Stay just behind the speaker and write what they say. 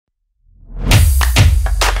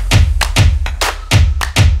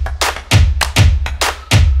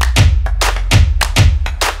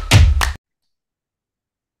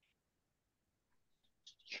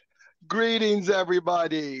Greetings,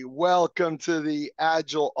 everybody. Welcome to the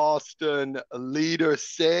Agile Austin Leader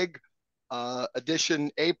SIG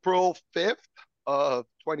edition April 5th of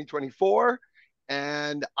 2024.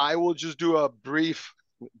 And I will just do a brief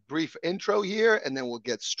intro here, and then we'll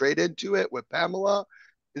get straight into it with Pamela.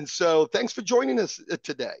 And so thanks for joining us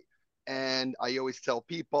today. And I always tell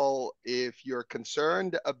people, if you're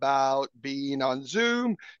concerned about being on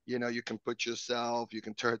Zoom, you can put yourself, you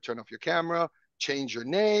can turn off your camera, change your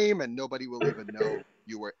name, and nobody will even know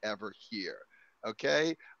you were ever here.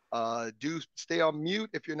 Okay. Do stay on mute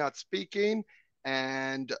if you're not speaking.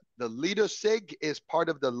 And the Leader SIG is part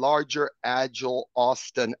of the larger Agile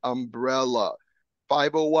Austin umbrella.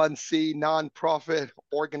 501c nonprofit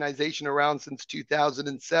organization around since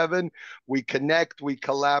 2007. We connect, we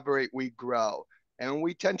collaborate, we grow. And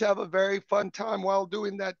we tend to have a very fun time while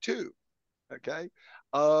doing that too. Okay.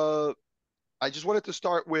 I just wanted to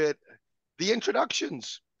start with the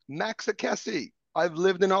introductions. Max Akesi. I've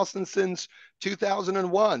lived in Austin since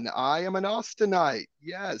 2001. I am an Austinite.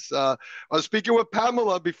 Yes. I was speaking with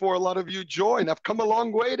Pamela before a lot of you joined. I've come a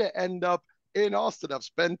long way to end up in Austin. I've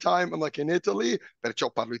spent time, I'm like in Italy,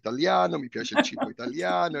 perciò parlo italiano, mi piace il cibo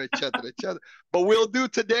italiano, eccetera, eccetera. But we'll do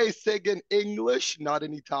today SIG in English, not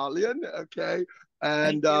in Italian, okay?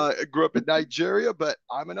 And I grew up in Nigeria, but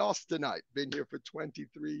I'm an Austinite. Been here for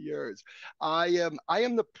 23 years. I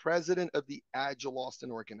am the president of the Agile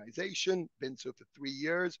Austin organization. Been so for 3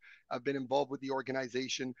 years. I've been involved with the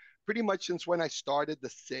organization pretty much since when I started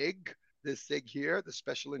the SIG, this SIG here, the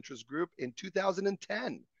Special Interest Group, in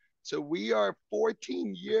 2010. So we are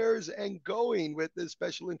 14 years and going with this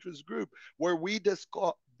Special Interest Group, where we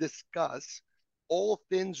discuss all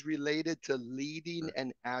things related to leading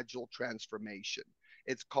an agile transformation.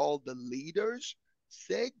 It's called the Leaders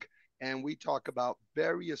SIG, and we talk about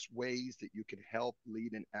various ways that you can help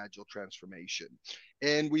lead an agile transformation.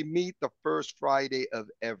 And we meet the first Friday of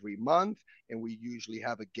every month, and we usually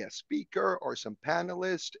have a guest speaker or some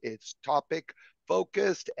panelists. It's topic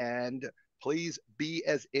focused, and please be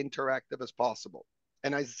as interactive as possible.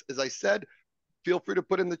 And as I said, feel free to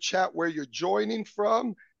put in the chat where you're joining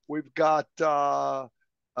from. We've got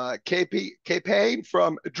KP Payne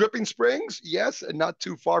from Dripping Springs, yes, and not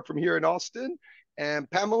too far from here in Austin. And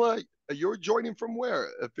Pamela, you're joining from where?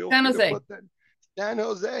 San Jose. To put that, San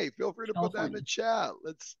Jose. Feel free to put that in the chat.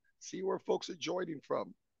 Let's see where folks are joining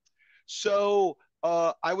from. So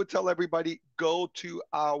I would tell everybody, go to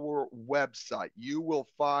our website. You will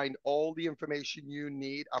find all the information you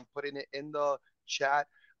need. I'm putting it in the chat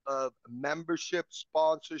of membership,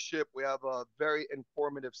 sponsorship. We have a very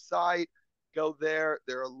informative site. Go there.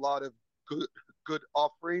 There are a lot of good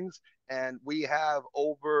offerings, and we have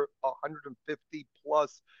over 150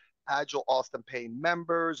 plus Agile Austin paying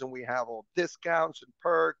members, and we have all discounts and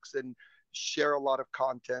perks and share a lot of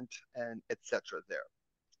content and etc. there.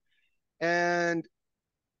 And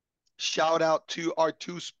shout out to our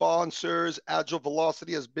two sponsors. Agile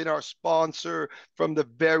Velocity has been our sponsor from the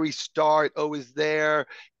very start, always there,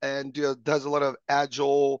 and does a lot of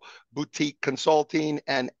Agile boutique consulting,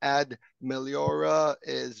 and Ad Meliora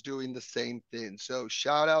is doing the same thing. So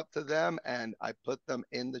shout out to them, and I put them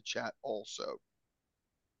in the chat also.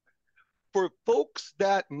 For folks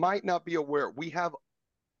that might not be aware, we have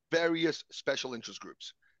various special interest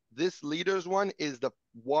groups. This leaders one is the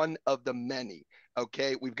one of the many.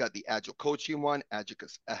 Okay, we've got the Agile coaching one, Agile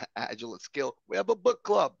at Skill. We have a book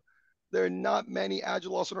club. There are not many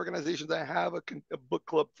Agile Austin organizations that have a book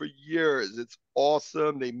club for years. It's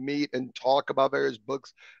awesome. They meet and talk about various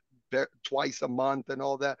books twice a month and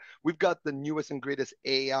all that. We've got the newest and greatest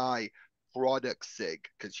AI product SIG,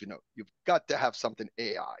 because you've got to have something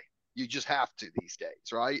AI. You just have to these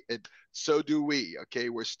days, right? And so do we. Okay,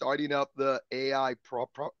 we're starting up the AI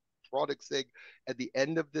product SIG at the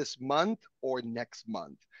end of this month or next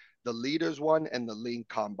month. The leaders one and the lean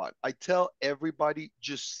Kanban. I tell everybody,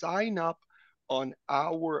 just sign up on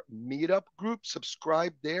our meetup group,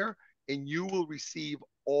 subscribe there, and you will receive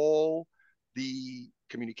all the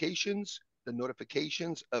communications, the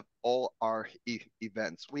notifications of all our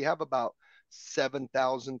events. We have about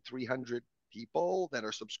 7,300 people that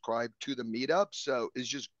are subscribed to the meetup. So it's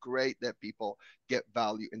just great that people get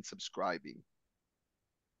value in subscribing.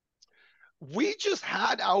 We just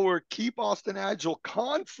had our Keep Austin Agile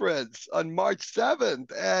conference on March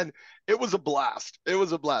 7th, and it was a blast. It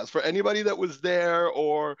was a blast for anybody that was there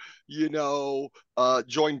or,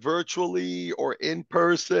 joined virtually or in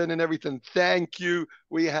person and everything. Thank you.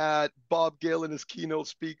 We had Bob Galen as keynote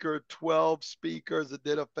speaker, 12 speakers that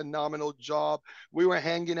did a phenomenal job. We were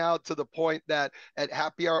hanging out to the point that at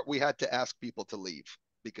happy hour, we had to ask people to leave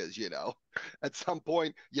because, at some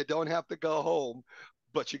point you don't have to go home.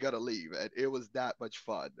 but you got to leave. And it was that much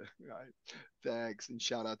fun. Right. Thanks. And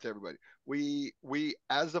shout out to everybody. We,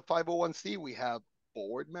 as the 501c, we have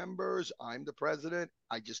board members. I'm the president.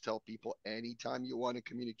 I just tell people anytime you want to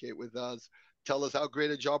communicate with us, tell us how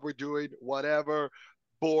great a job we're doing, whatever,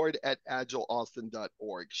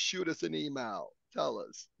 board@agileaustin.org. Shoot us an email. Tell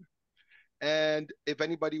us. And if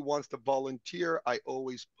anybody wants to volunteer, I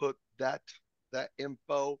always put that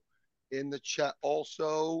info in the chat.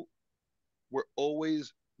 Also, we're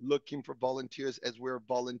always looking for volunteers as we're a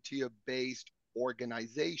volunteer-based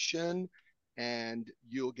organization, and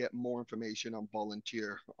you'll get more information on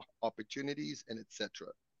volunteer opportunities and etc.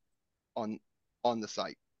 on the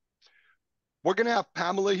site. We're going to have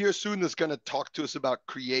Pamela here soon that's going to talk to us about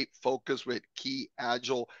create focus with key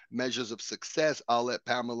agile measures of success. I'll let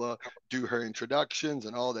Pamela do her introductions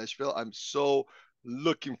and all that spiel. I'm so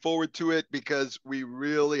looking forward to it because we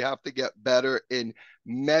really have to get better in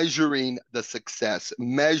measuring the success,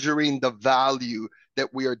 measuring the value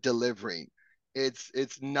that we are delivering.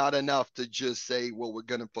 It's not enough to just say, well, we're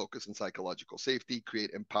going to focus on psychological safety,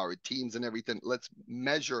 create empowered teams and everything. Let's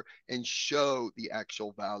measure and show the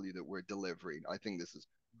actual value that we're delivering. I think this is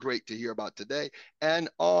great to hear about today. And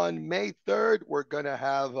on May 3rd, we're going to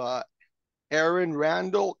have Erin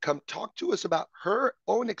Randall come talk to us about her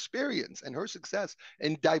own experience and her success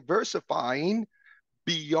in diversifying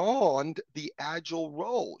beyond the agile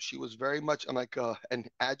role. She was very much like an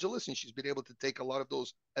agilist, and she's been able to take a lot of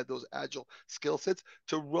those agile skill sets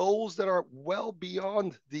to roles that are well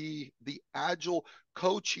beyond the agile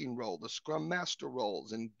coaching role, the scrum master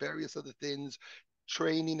roles, and various other things,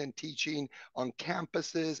 training and teaching on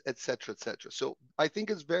campuses, etc., etc. So I think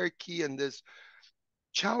it's very key in this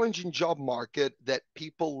challenging job market that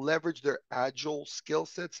people leverage their agile skill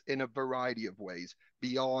sets in a variety of ways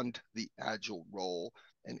beyond the agile role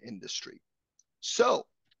and industry. So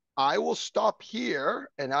I will stop here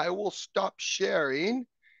and I will stop sharing.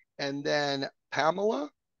 And then Pamela,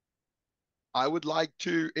 I would like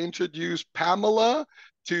to introduce Pamela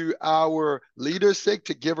to our Leader SIG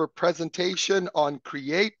to give her presentation on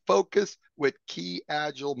create focus with key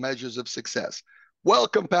agile measures of success.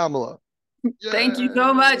 Welcome, Pamela. Thank you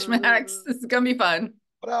so much, Max. This is going to be fun.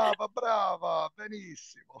 Brava, brava,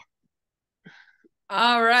 benissimo.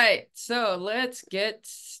 All right, so let's get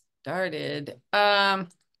started.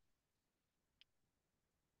 Let's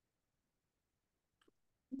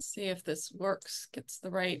see if this works, gets the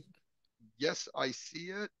right. Yes, I see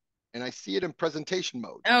it. And I see it in presentation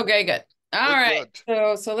mode. Okay, good. All right,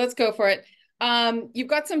 good. so let's go for it. You've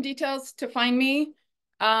got some details to find me.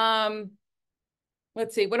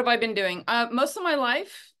 Let's see, what have I been doing? Most of my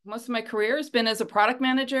life, most of my career has been as a product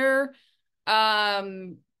manager.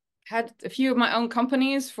 Had a few of my own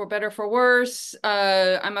companies, for better, for worse.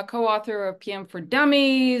 I'm a co-author of PM for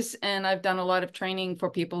Dummies, and I've done a lot of training for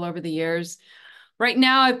people over the years. Right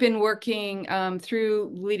now, I've been working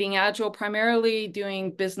through leading Agile, primarily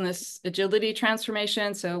doing business agility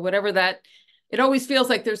transformation. So whatever that, it always feels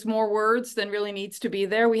like there's more words than really needs to be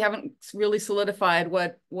there. We haven't really solidified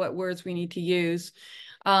what words we need to use.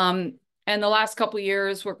 And the last couple of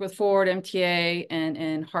years, worked with Ford, MTA,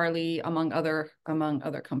 and Harley, among other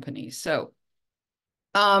companies. So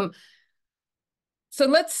let's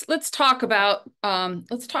talk about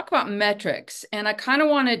metrics. And I kind of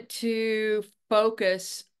wanted to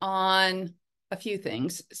focus on a few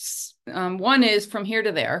things. One is from here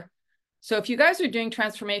to there. So if you guys are doing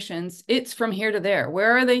transformations, it's from here to there.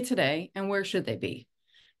 Where are they today and where should they be,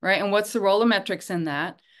 right? And what's the role of metrics in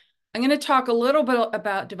that? I'm going to talk a little bit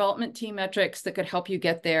about development team metrics that could help you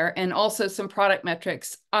get there, and also some product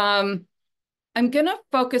metrics. I'm going to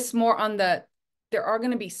focus more on there are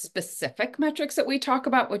going to be specific metrics that we talk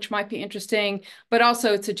about, which might be interesting, but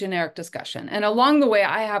also it's a generic discussion. And along the way,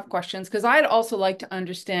 I have questions because I'd also like to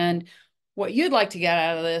understand what you'd like to get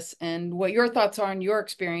out of this and what your thoughts are and your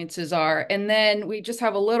experiences are. And then we just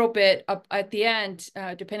have a little bit up at the end,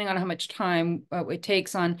 depending on how much time it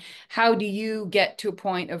takes, on how do you get to a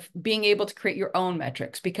point of being able to create your own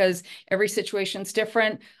metrics, because every situation's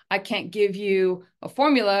different. I can't give you a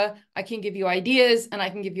formula. I can give you ideas, and I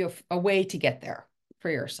can give you a way to get there for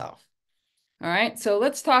yourself. All right, so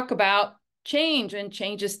let's talk about change, and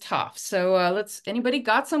change is tough. So anybody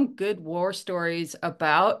got some good war stories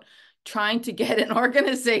about trying to get an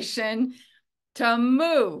organization to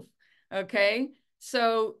move? Okay,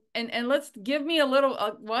 so and let's give me a little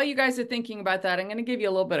while you guys are thinking about that, I'm going to give you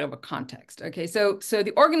a little bit of a context. Okay, so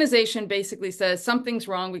the organization basically says something's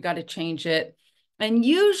wrong, we got to change it. And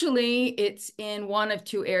usually it's in one of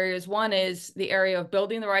two areas. One is the area of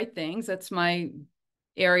building the right things. That's my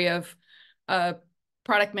area of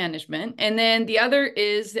product management. And then the other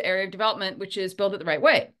is the area of development, which is build it the right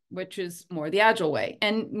way, which is more the agile way.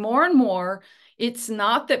 And more, it's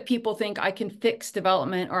not that people think I can fix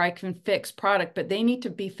development or I can fix product, but they need to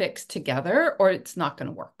be fixed together or it's not going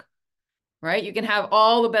to work, right? You can have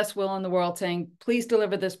all the best will in the world saying, please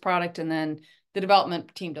deliver this product, and then the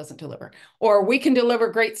development team doesn't deliver. Or we can deliver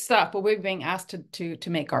great stuff, but we're being asked to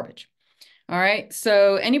make garbage. All right.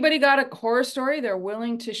 So anybody got a horror story they're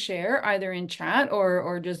willing to share either in chat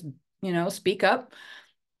or just, speak up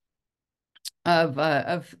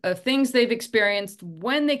of things they've experienced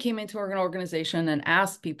when they came into an organization and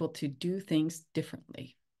asked people to do things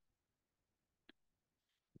differently?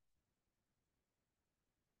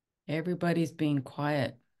 Everybody's being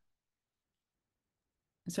quiet.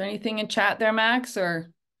 Is there anything in chat there, Max,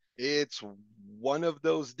 or? It's one of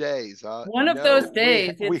those days. One of those No,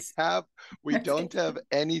 days. we don't have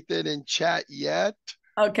anything in chat yet.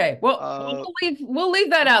 Okay, well, we'll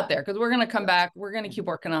leave that out there because we're going to come back. We're going to keep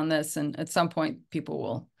working on this, and at some point,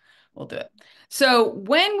 people will do it. So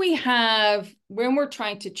when we're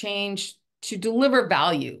trying to change to deliver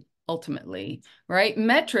value, ultimately, right?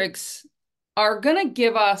 Metrics are going to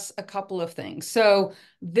give us a couple of things. So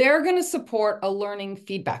they're going to support a learning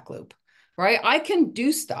feedback loop, right? I can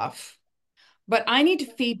do stuff, but I need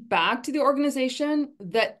to feed back to the organization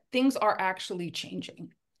that things are actually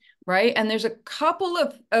changing. Right. And there's a couple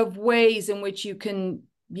of ways in which you can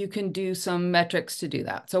do some metrics to do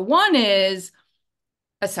that. So one is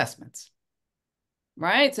assessments.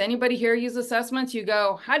 Right. So anybody here use assessments? You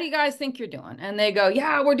go, how do you guys think you're doing? And they go,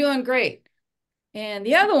 yeah, we're doing great. And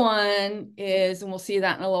the other one is, and we'll see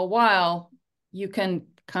that in a little while, you can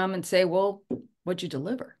come and say, well, what'd you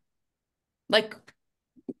deliver? Like,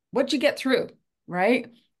 what'd you get through? Right.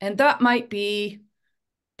 And that might be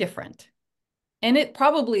different. And it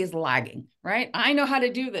probably is lagging, right? I know how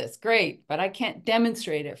to do this, great, but I can't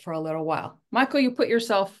demonstrate it for a little while. Michael, you put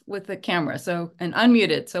yourself with the camera and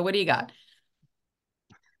unmuted. So what do you got?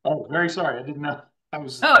 Oh, very sorry. I didn't know I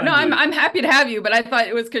was. Oh, no, I'm happy to have you, but I thought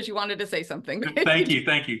it was because you wanted to say something. Thank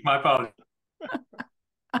you. My apologies.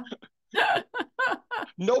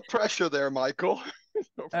 No pressure there, Michael.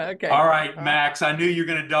 Okay. All right, Max, I knew you were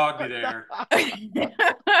going to dog me there.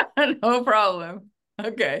 No problem.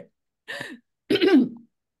 Okay.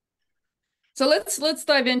 So let's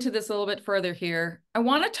dive into this a little bit further here. I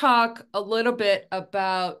want to talk a little bit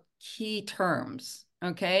about key terms,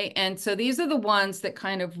 okay? And so these are the ones that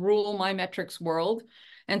kind of rule my metrics world.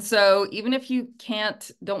 And so even if you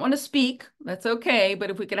don't want to speak, that's okay.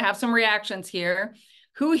 But if we could have some reactions here,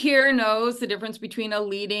 who here knows the difference between a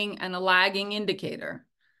leading and a lagging indicator?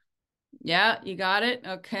 Yeah, you got it.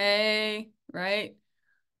 Okay, right.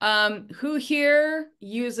 Who here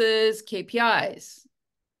uses KPIs?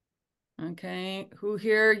 Okay, who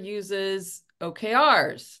here uses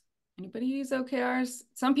OKRs? Anybody use OKRs?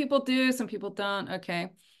 Some people do, some people don't.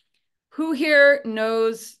 Okay. Who here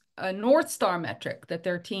knows a North Star metric that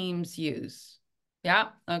their teams use? Yeah,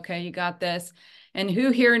 okay, you got this. And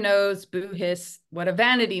who here knows, boo hiss, what a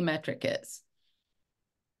vanity metric is?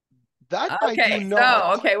 That I do not.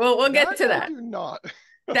 So, okay, well, we'll get to that. I do not.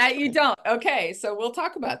 That you don't. Okay, so we'll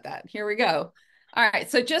talk about that. Here we go. All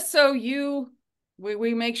right, so just so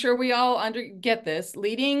we make sure we all get this,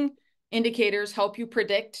 leading indicators help you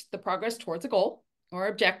predict the progress towards a goal or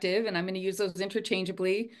objective, and I'm going to use those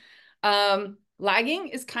interchangeably. Lagging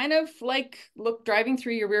is kind of like driving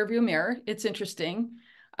through your rearview mirror. It's interesting.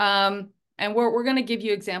 And we're going to give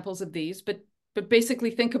you examples of these, but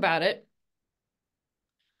basically think about it.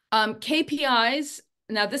 KPIs,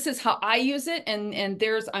 now this is how I use it, and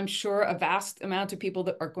there's, I'm sure, a vast amount of people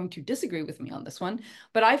that are going to disagree with me on this one,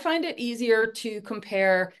 but I find it easier to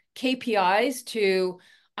compare KPIs to,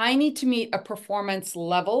 I need to meet a performance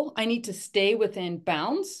level. I need to stay within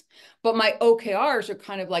bounds, but my OKRs are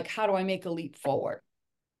kind of like, how do I make a leap forward,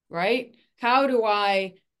 right? How do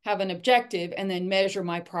I have an objective and then measure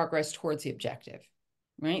my progress towards the objective,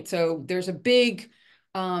 right? So there's a big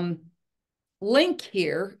link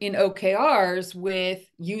here in OKRs with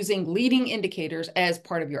using leading indicators as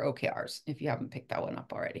part of your OKRs, if you haven't picked that one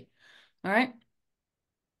up already. All right.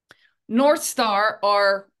 North Star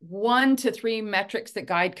are 1 to 3 metrics that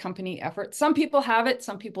guide company effort. Some people have it,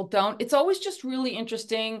 some people don't. It's always just really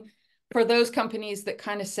interesting for those companies that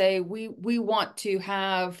kind of say, we want to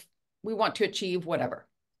achieve whatever.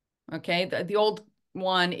 Okay. The old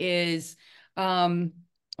one is,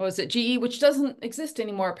 was it GE, which doesn't exist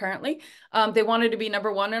anymore, apparently. They wanted to be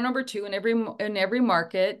number 1 or number 2 in every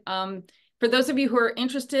market. For those of you who are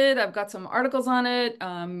interested, I've got some articles on it.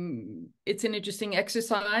 It's an interesting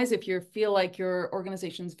exercise if you feel like your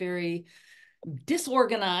organization's very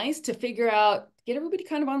disorganized to figure out, get everybody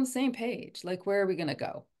kind of on the same page. Like, where are we going to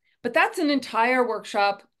go? But that's an entire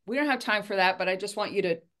workshop. We don't have time for that, but I just want you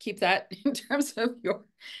to keep that in terms of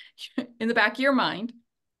in the back of your mind.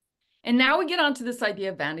 And now we get on to this idea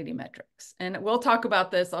of vanity metrics. And we'll talk about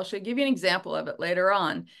this. I'll give you an example of it later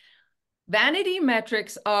on. Vanity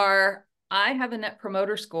metrics are, I have a net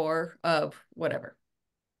promoter score of whatever.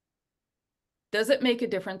 Does it make a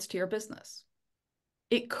difference to your business?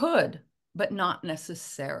 It could, but not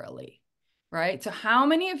necessarily, right? So how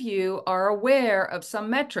many of you are aware of some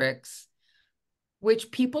metrics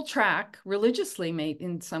which people track religiously,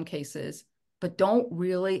 in some cases, but don't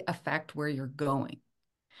really affect where you're going?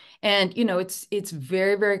 And, you know, it's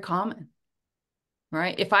very, very common,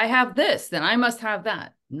 right? If I have this, then I must have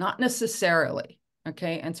that. Not necessarily,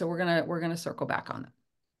 okay? And so we're gonna circle back on it.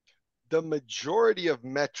 The majority of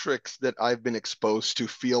metrics that I've been exposed to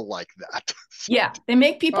feel like that. Yeah, they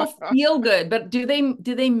make people feel good, but do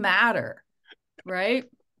they matter, right?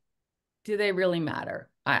 Do they really matter?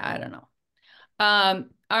 I don't know. All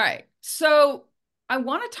right, so I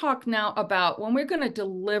want to talk now about when we're going to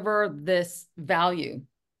deliver this value.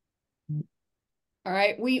 All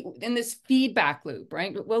right, in this feedback loop,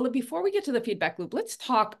 right? Well, before we get to the feedback loop, let's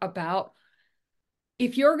talk about,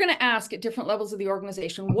 if you're going to ask at different levels of the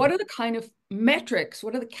organization, what are the kind of metrics,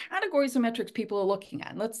 what are the categories of metrics people are looking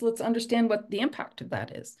at? And let's understand what the impact of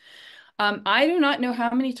that is. I do not know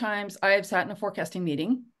how many times I have sat in a forecasting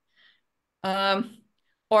meeting, or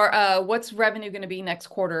what's revenue going to be next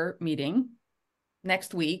quarter meeting,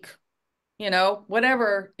 next week, you know,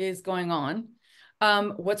 whatever is going on.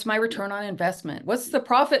 What's my return on investment? What's the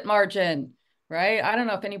profit margin, right? I don't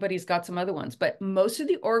know if anybody's got some other ones, but most of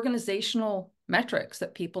the organizational metrics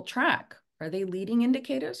that people track, are they leading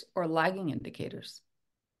indicators or lagging indicators?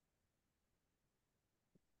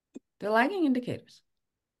 They're lagging indicators.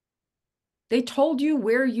 They told you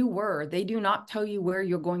where you were. They do not tell you where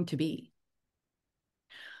you're going to be.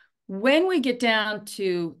 When we get down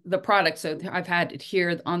to the product, so I've had it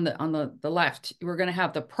here on the left, we're going to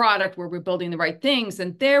have the product where we're building the right things.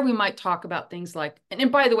 And there we might talk about things like, and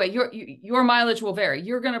by the way, your mileage will vary.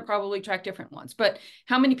 You're going to probably track different ones, but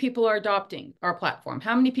how many people are adopting our platform?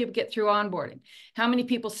 How many people get through onboarding? How many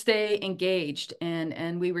people stay engaged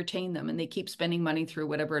and we retain them and they keep spending money through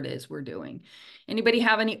whatever it is we're doing? Anybody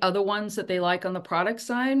have any other ones that they like on the product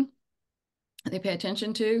side they pay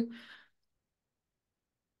attention to?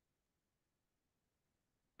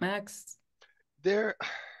 Max? There,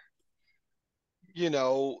 you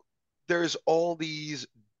know, there's all these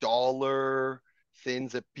dollar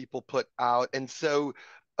things that people put out. And so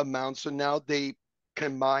amounts, so now they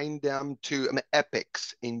combine them to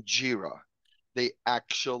epics in Jira. They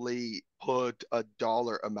actually put a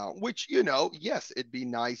dollar amount, which, you know, yes, it'd be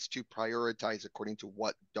nice to prioritize according to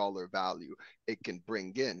what dollar value it can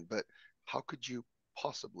bring in. But how could you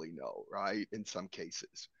possibly know, right? In some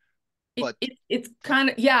cases. But it's kind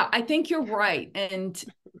of, yeah, I think you're right. And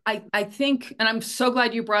I think, and I'm so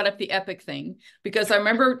glad you brought up the epic thing, because I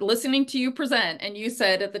remember listening to you present and you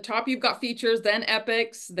said at the top, you've got features, then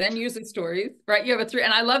epics, then user stories, right? You have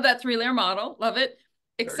and I love that 3-layer model. Love it.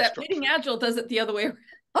 Except Leading Agile does it the other way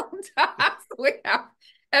around. We have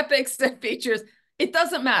epics and features. It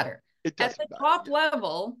doesn't matter. It doesn't at the matter, top yeah.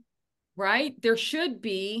 level, right? There should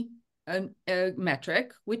be a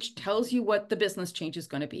metric which tells you what the business change is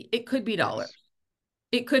going to be. It could be dollars.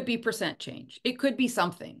 Yes. It could be percent change. It could be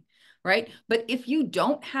something, right? But if you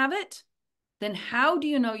don't have it, then how do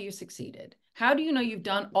you know you succeeded? How do you know you've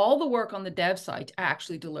done all the work on the dev side to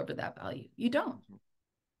actually deliver that value? You don't,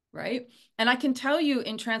 right? And I can tell you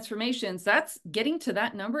in transformations, that's getting to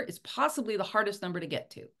that number is possibly the hardest number to get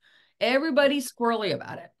to. Everybody's squirrely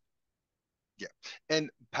about it. Yeah.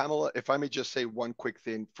 And Pamela, if I may just say one quick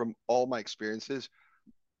thing from all my experiences,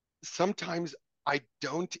 sometimes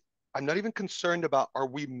I'm not even concerned about, are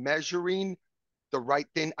we measuring the right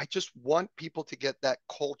thing? I just want people to get that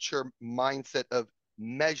culture mindset of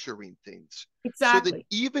measuring things. Exactly. So that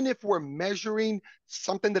even if we're measuring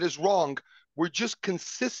something that is wrong, we're just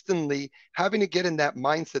consistently having to get in that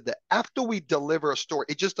mindset that after we deliver a story,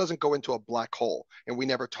 it just doesn't go into a black hole and we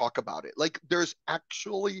never talk about it. Like there's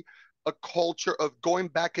actually a culture of going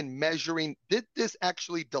back and measuring, did this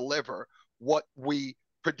actually deliver what we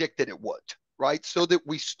predicted it would, right? So that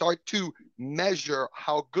we start to measure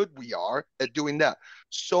how good we are at doing that.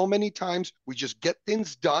 So many times we just get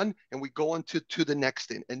things done and we go into the next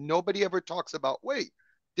thing. And nobody ever talks about, wait,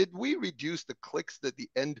 did we reduce the clicks that the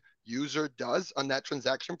end user does on that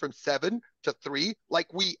transaction from 7 to 3?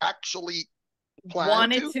 Like we actually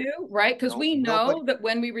wanted to, right? Because we know that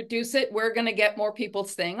when we reduce it, we're going to get more people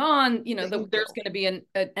staying on, you know, there's going to be an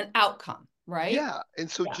outcome, right? Yeah.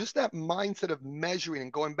 And so just that mindset of measuring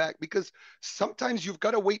and going back, because sometimes you've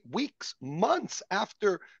got to wait weeks, months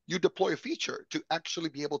after you deploy a feature to actually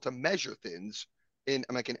be able to measure things in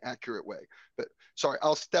like an accurate way. But sorry,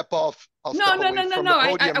 I'll step off. I'll step away from the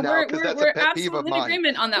podium now because that's a we're pet peeve of absolutely in mine.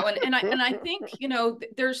 agreement on that one. And I think, you know,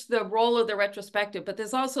 there's the role of the retrospective, but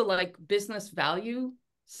there's also like business value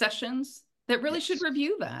sessions that really should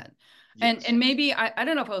review that. And maybe I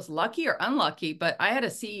don't know if I was lucky or unlucky, but I had a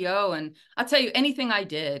CEO, and I'll tell you, anything I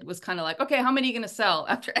did was kind of like, okay, how many are you going to sell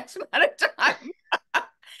after X amount of time?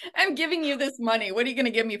 I'm giving you this money. What are you going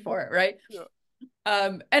to give me for it, right? Yeah.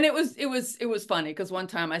 And it was funny because one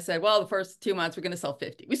time I said, well, the first 2 months we're going to sell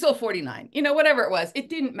 50. We sold 49, you know, whatever it was. It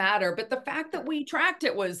didn't matter. But the fact that we tracked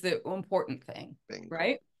it was the important thing,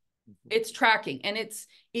 right? It's tracking, and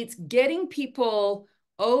it's getting people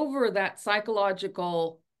over that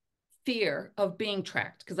psychological fear of being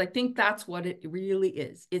tracked, because I think that's what it really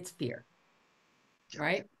is. It's fear,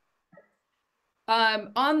 right?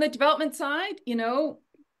 On the development side, you know,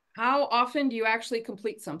 how often do you actually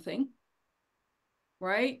complete something?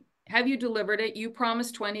 Right? Have you delivered it? You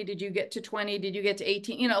promised 20. Did you get to 20? Did you get to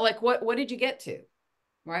 18? You know, like what did you get to?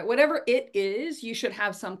 Right? Whatever it is, you should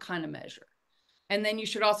have some kind of measure. And then you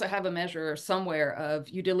should also have a measure somewhere of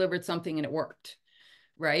you delivered something and it worked,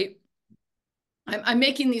 right? I'm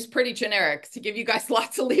making these pretty generic to give you guys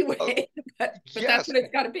lots of leeway, but that's what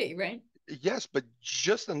it's got to be, right? Yes, but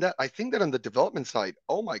just on that, I think that on the development side,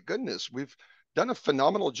 oh my goodness, we've done a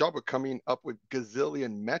phenomenal job of coming up with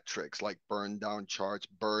gazillion metrics like burn down charts,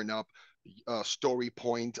 burn up, story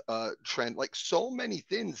point, trend, like so many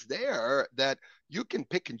things there that you can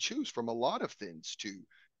pick and choose from a lot of things to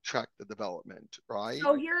track the development, right?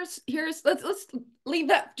 So here's let's leave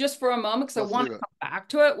that just for a moment, because I want to come back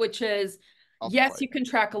to it, which is yes, you can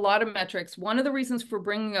track a lot of metrics. One of the reasons for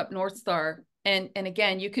bringing up North Star, and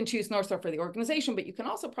again, you can choose North Star for the organization, but you can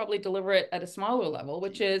also probably deliver it at a smaller level,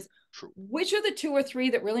 which is which are the 2 or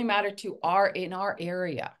 3 that really matter to in our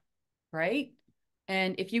area, right?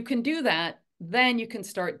 And if you can do that, then you can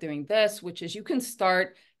start doing this, which is you can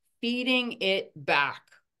start feeding it back,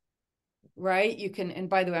 right? You can, and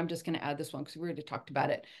by the way, I'm just going to add this one because we already talked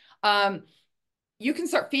about it. You can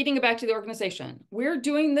start feeding it back to the organization. We're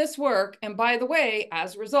doing this work. And by the way,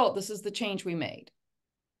 as a result, this is the change we made,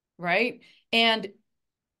 right? And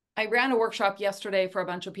I ran a workshop yesterday for a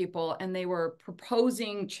bunch of people, and they were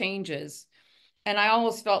proposing changes. And I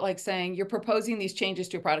almost felt like saying, you're proposing these changes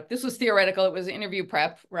to a product. This was theoretical. It was interview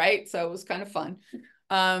prep, right? So it was kind of fun.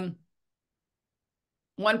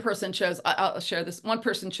 One person chose, I'll share this. One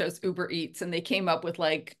person chose Uber Eats, and they came up with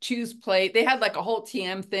like choose plate. They had like a whole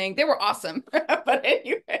TM thing. They were awesome. But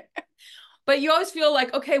anyway, but you always feel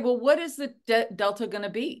like, okay, well, what is the delta going to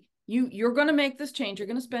be? You're going to make this change. You're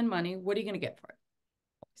going to spend money. What are you going to get for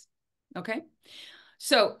it? Okay.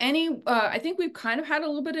 So I think we've kind of had a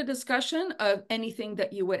little bit of discussion of anything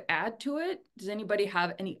that you would add to it. Does anybody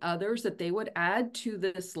have any others that they would add to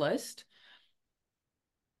this list?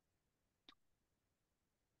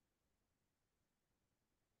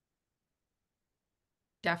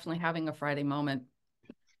 Definitely having a Friday moment.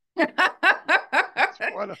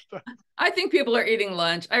 I think people are eating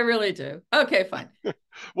lunch. I really do. Okay, fine.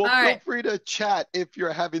 Well, feel free to chat if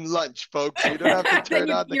you're having lunch, folks. You don't have to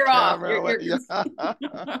turn on the camera.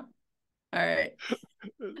 All right.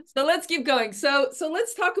 So let's keep going. So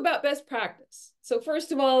let's talk about best practice. So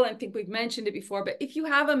first of all, I think we've mentioned it before, but if you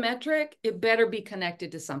have a metric, it better be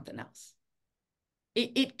connected to something else.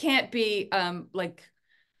 It can't be like,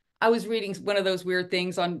 I was reading one of those weird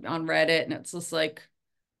things on Reddit, and it's just like,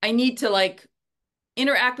 I need to like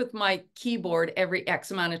interact with my keyboard every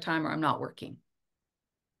X amount of time or I'm not working.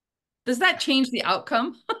 Does that change the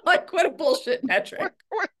outcome? Like, what a bullshit metric,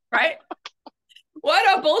 right?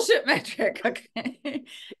 What a bullshit metric. Okay.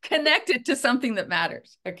 Connect it to something that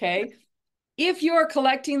matters. Okay. If you're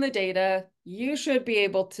collecting the data, you should be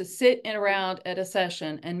able to sit around at a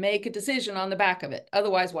session and make a decision on the back of it.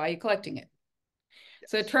 Otherwise, why are you collecting it?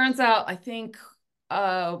 So it turns out, I think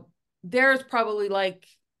there's probably like,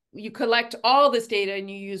 you collect all this data and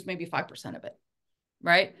you use maybe 5% of it,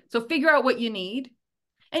 right? So figure out what you need.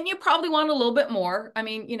 And you probably want a little bit more. I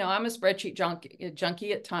mean, you know, I'm a spreadsheet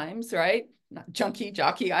junkie at times, right? Not junkie,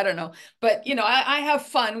 jockey, I don't know. But, you know, I have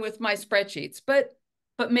fun with my spreadsheets, but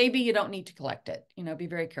maybe you don't need to collect it. You know, be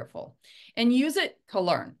very careful and use it to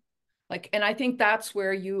learn. Like, and I think that's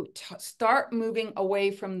where you start moving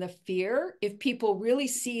away from the fear. If people really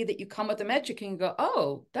see that you come with a metric and you go,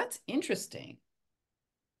 oh, that's interesting,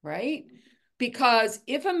 right? Because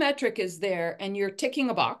if a metric is there and you're ticking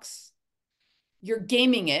a box, you're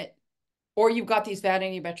gaming it, or you've got these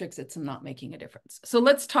vanity metrics that's not making a difference. So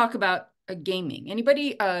let's talk about gaming.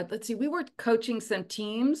 Anybody, let's see, we were coaching some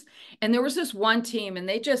teams, and there was this one team, and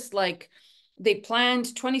they just like, they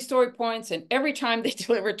planned 20 story points, and every time they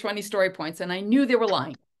delivered 20 story points, and I knew they were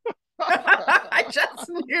lying. I just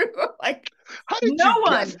knew, like, how did no you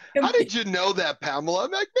one. guess? How did you know that, Pamela?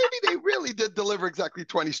 I'm like, maybe they really did deliver exactly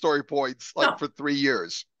 20 story points, like for 3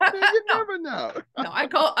 years. You never know. No, I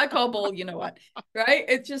call bull. You know what? Right?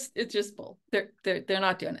 It's just bull. They're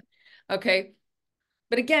not doing it. Okay.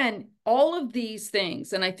 But again, all of these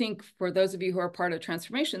things, and I think for those of you who are part of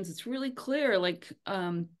transformations, it's really clear, like,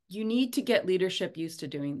 you need to get leadership used to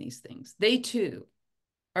doing these things. They too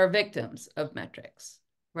are victims of metrics,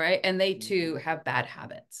 right? And they too have bad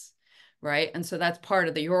habits, right? And so that's part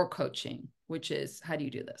of your coaching, which is, how do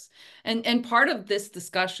you do this? And part of this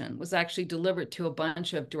discussion was actually delivered to a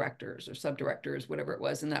bunch of directors or subdirectors, whatever it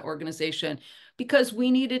was in that organization, because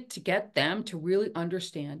we needed to get them to really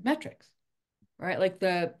understand metrics, right? Like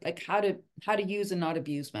how to use and not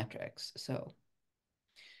abuse metrics. So,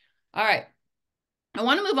 all right, I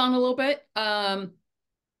want to move on a little bit. I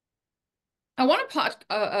want to talk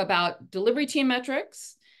about delivery team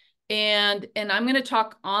metrics, and I'm going to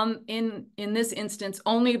talk in this instance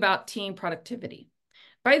only about team productivity.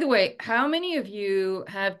 By the way, how many of you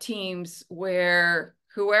have teams where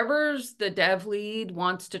whoever's the dev lead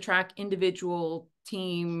wants to track individual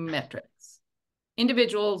team metrics?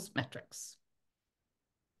 Individuals metrics.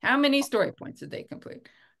 How many story points did they complete?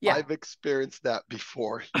 Yeah. I've experienced that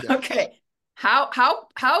before. Yes. Okay.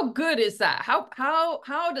 How good is that?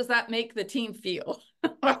 How does that make the team feel?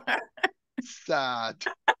 Sad.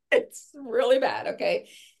 It's really bad. Okay.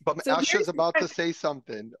 But so Asha's about to say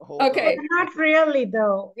something. Hold okay. On. Not really,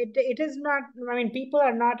 though. It is not. I mean, people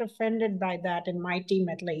are not offended by that in my team,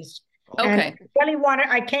 at least. Okay. And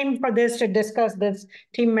I came for this to discuss this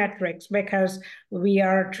team metrics because we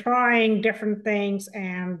are trying different things,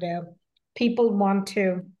 and people want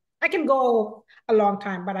to. I can go a long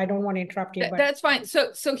time, but I don't want to interrupt you. That's fine.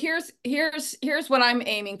 So here's what I'm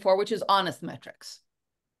aiming for, which is honest metrics.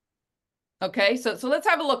 Okay, so let's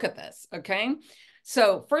have a look at this. Okay,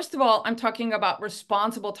 so first of all, I'm talking about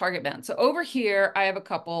responsible target band. So over here, I have a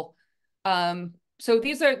couple. So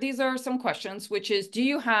these are some questions, which is, do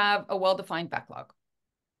you have a well-defined backlog?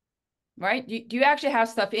 Right? Do you actually have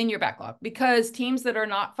stuff in your backlog? Because teams that are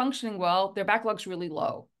not functioning well, their backlog's really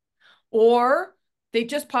low, or they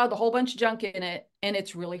just piled a whole bunch of junk in it and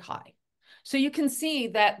it's really high. So you can see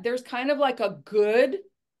that there's kind of like a good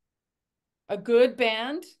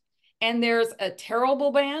band, and there's a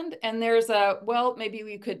terrible band, and there's a, well, maybe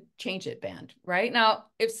we could change it band, right? Now,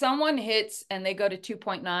 if someone hits and they go to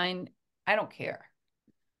 2.9, I don't care,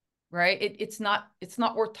 right? It's not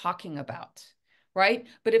worth talking about, right?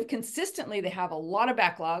 But if consistently they have a lot of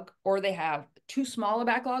backlog, or they have too small a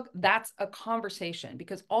backlog, that's a conversation,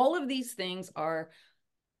 because all of these things are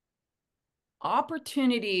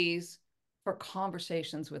opportunities for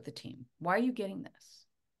conversations with the team. Why are you getting this?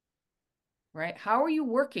 Right? How are you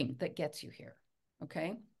working that gets you here?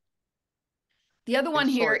 Okay. The other one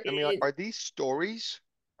here is, I mean, are these stories?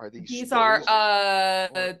 These are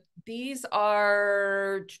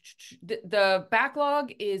the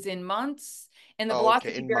backlog is in months, and the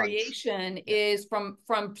velocity variation is from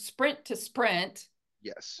sprint to sprint.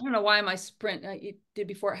 Yes. I don't know why my sprint you did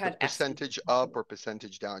before it had percentage up or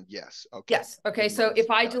percentage down. Yes. Okay. Yes. Okay. So if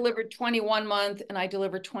I delivered 21 month and I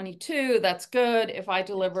deliver 22, that's good. If I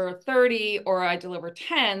deliver 30 or I deliver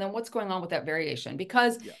 10, then what's going on with that variation?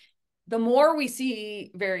 Because the more we see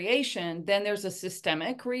variation, then there's a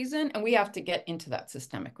systemic reason, and we have to get into that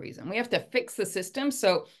systemic reason. We have to fix the system.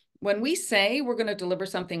 So when we say we're going to deliver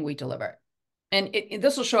something, we deliver it. And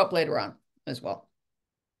this will show up later on as well.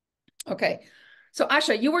 Okay. So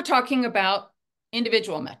Asha, you were talking about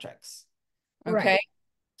individual metrics. Okay. Right.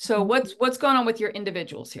 So what's going on with your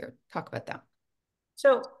individuals here? Talk about that.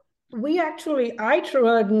 So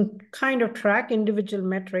I kind of track individual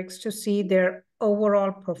metrics to see their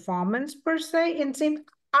overall performance per se, and see,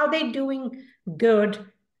 are they doing good,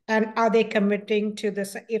 and are they committing to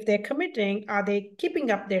this? If they're committing, are they keeping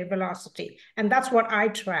up their velocity? And that's what I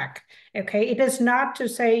track. Okay, it is not to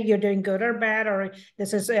say you're doing good or bad, or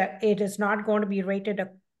it is not going to be rated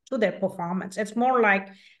up to their performance. It's more like,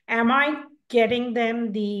 am I getting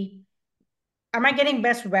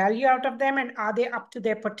best value out of them, and are they up to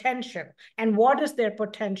their potential? And what is their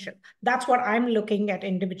potential? That's what I'm looking at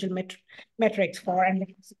individual metrics for, and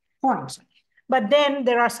points. But then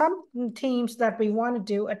there are some teams that we want to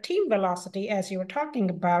do a team velocity, as you were talking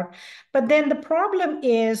about. But then the problem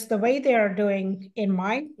is the way they are doing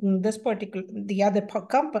the other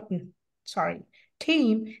company,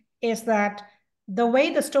 team is that the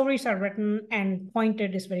way the stories are written and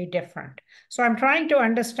pointed is very different. So I'm trying to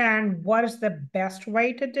understand what is the best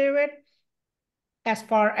way to do it as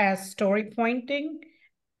far as story pointing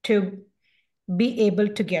to be able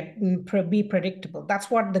to be predictable. That's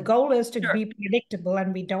what the goal is, to be predictable,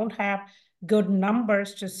 and we don't have good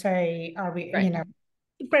numbers to say, are we,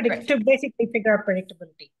 to basically figure out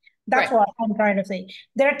predictability. That's what I'm trying to say.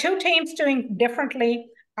 There are two teams doing differently.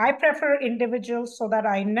 I prefer individuals so that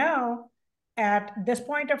I know at this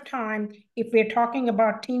point of time, if we're talking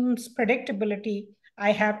about teams predictability,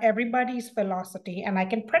 I have everybody's velocity and I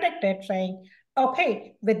can predict it, saying,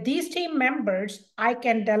 okay, with these team members, I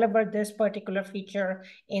can deliver this particular feature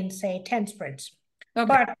in, say, 10 sprints. Okay.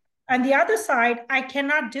 But on the other side, I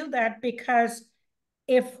cannot do that, because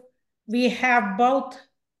if we have both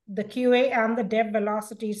the QA and the dev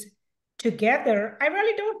velocities together, I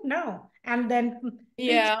really don't know. And then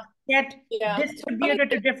get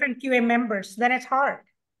distributed to different QA members, then it's hard.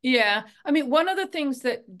 Yeah. I mean, one of the things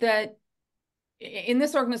that in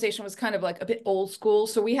this organization was kind of like a bit old school.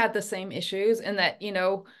 So we had the same issues, and that,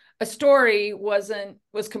 a story was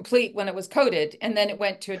complete when it was coded, and then it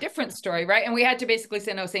went to a different story, right? And we had to basically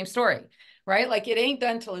say, no, same story, right? Like, it ain't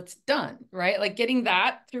done till it's done, right? Like, getting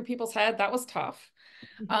that through people's head, that was tough.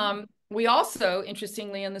 Mm-hmm. We also,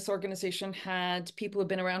 interestingly, in this organization had people who've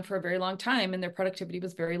been around for a very long time, and their productivity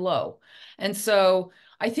was very low. And so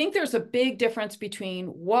I think there's a big difference between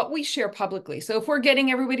what we share publicly. So if we're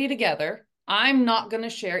getting everybody together, I'm not going to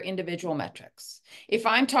share individual metrics. If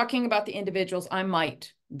I'm talking about the individuals, I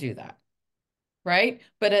might do that, right?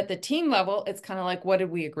 But at the team level, it's kind of like, what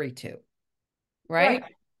did we agree to, right?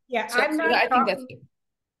 Yeah, so, I'm not. I think that's good.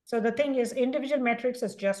 So the thing is, individual metrics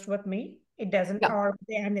is just with me. It doesn't,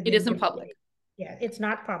 it isn't public. Yeah, it's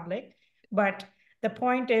not public. But the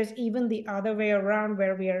point is, even the other way around,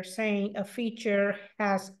 where we are saying a feature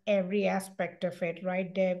has every aspect of it,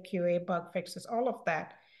 right? Dev, QA, bug fixes, all of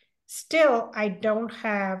that. Still, I don't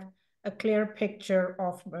have a clear picture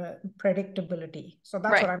of predictability. So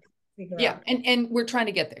that's what I'm figuring out. And we're trying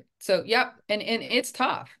to get there. So, and it's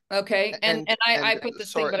tough. Okay. And I put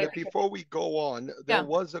this thing, but before we go on, there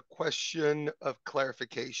was a question of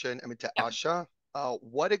clarification. I mean, to Asha,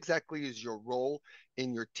 what exactly is your role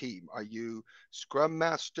in your team? Are you Scrum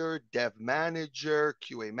Master, Dev Manager,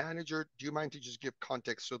 QA Manager? Do you mind to just give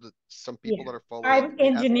context so that some people that are following? I'm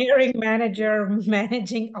engineering manager,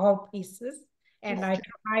 managing all pieces, and I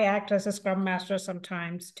act as a Scrum Master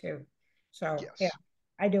sometimes too. So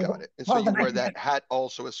I do. Got it. And so you wear that hat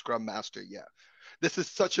also as Scrum Master. Yeah. This is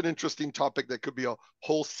such an interesting topic that could be a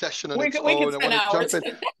whole session on its own. I want to jump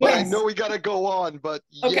in, but I know we got to go on. But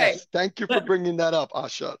yes, thank you for bringing that up,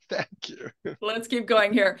 Asha. Thank you. Let's keep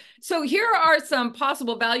going here. So here are some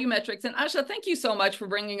possible value metrics. And Asha, thank you so much for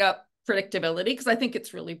bringing up predictability, because I think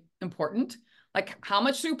it's really important. Like, how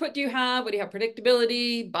much throughput do you have? What do you have?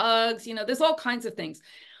 Predictability, bugs, there's all kinds of things.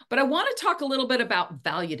 But I want to talk a little bit about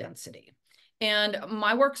value density. And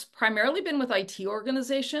my work's primarily been with IT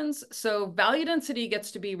organizations. So value density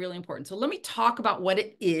gets to be really important. So let me talk about what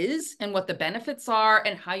it is and what the benefits are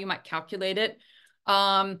and how you might calculate it.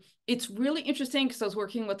 It's really interesting, because I was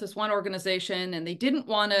working with this one organization and they didn't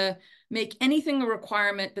want to make anything a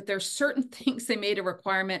requirement, but there's certain things they made a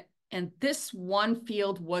requirement, and this one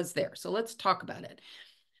field was there. So let's talk about it.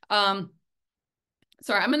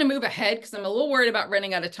 Sorry, I'm going to move ahead because I'm a little worried about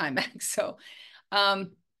running out of time, Max. So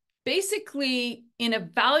basically, in a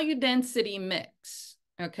value density mix,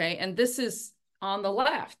 okay, and this is on the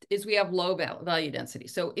left, is we have low value density.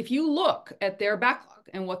 So if you look at their backlog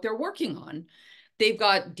and what they're working on, they've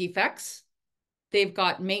got defects, they've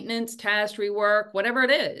got maintenance, test, rework, whatever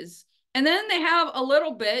it is, and then they have a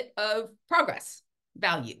little bit of progress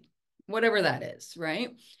value, whatever that is,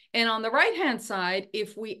 right? And on the right-hand side,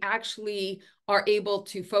 if we actually are able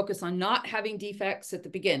to focus on not having defects at the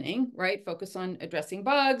beginning, right? Focus on addressing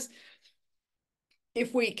bugs.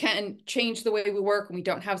 If we can change the way we work and we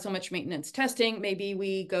don't have so much maintenance testing, maybe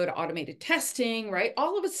we go to automated testing, right?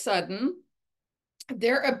 All of a sudden,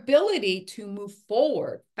 their ability to move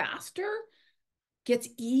forward faster gets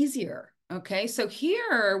easier, okay? So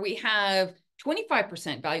here we have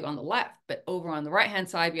 25% value on the left, but over on the right-hand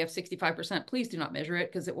side, we have 65%. Please do not measure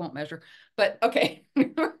it, because it won't measure. But okay,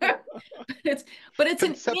 it's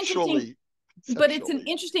an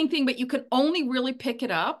interesting thing. But you can only really pick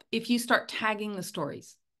it up if you start tagging the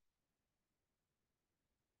stories.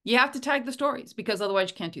 You have to tag the stories, because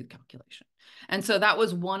otherwise you can't do the calculation. And so that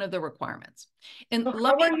was one of the requirements. And so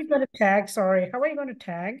how are you going to tag? Sorry, how are you going to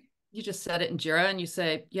tag? You just set it in Jira and you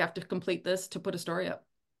say, you have to complete this to put a story up.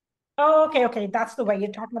 Oh, okay. That's the way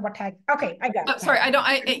you're talking about tag. Okay, I got it. Sorry,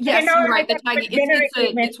 yes, no, you're right. The tagging,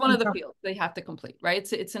 it's one of the mentioned fields they have to complete,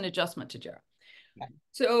 right? It's an adjustment to JIRA.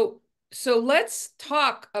 So let's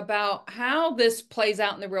talk about how this plays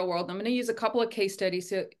out in the real world. I'm going to use a couple of case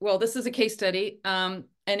studies. Well, this is a case study, and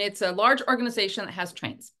it's a large organization that has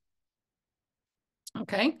trains.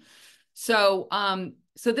 Okay, so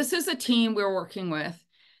this is a team we're working with,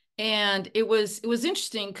 and it was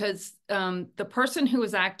interesting because the person who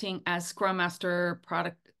was acting as Scrum Master,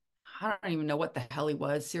 product, I don't even know what the hell he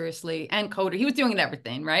was, seriously, and coder, he was doing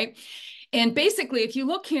everything, right? And basically, if you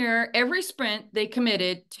look here, every sprint, they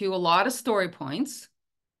committed to a lot of story points,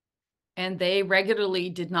 and they regularly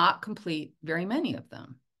did not complete very many of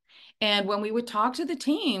them. And when we would talk to the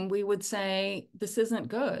team, we would say, this isn't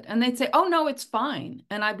good. And they'd say, oh, no, it's fine.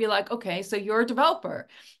 And I'd be like, okay, so you're a developer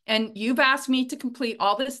and you've asked me to complete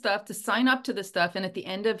all this stuff, to sign up to this stuff. And at the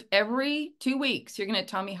end of every 2 weeks, you're going to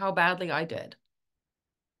tell me how badly I did.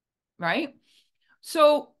 Right?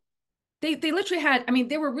 So they literally had, I mean,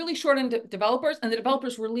 they were really short on developers, and the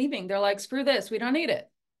developers were leaving. They're like, screw this, we don't need it.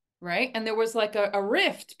 Right? And there was like a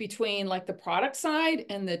rift between like the product side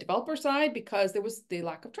and the developer side because there was the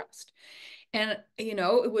lack of trust. And, you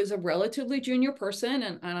know, it was a relatively junior person,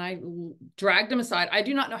 and I dragged him aside. I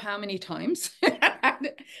do not know how many times.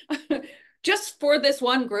 Just for this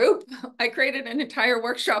one group, I created an entire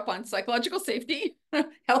workshop on psychological safety,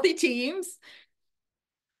 healthy teams.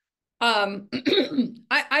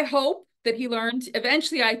 I hope that he learned.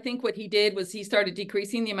 Eventually, I think what he did was he started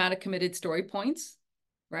decreasing the amount of committed story points,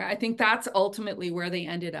 right? I think that's ultimately where they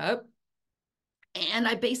ended up. And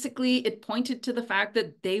it pointed to the fact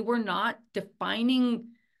that they were not defining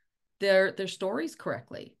their stories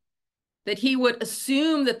correctly, that he would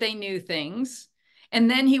assume that they knew things, and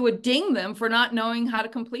then he would ding them for not knowing how to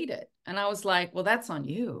complete it. And I was like, well, that's on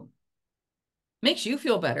you. Makes you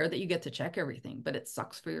feel better that you get to check everything, but it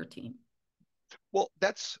sucks for your team. Well,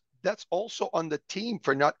 that's also on the team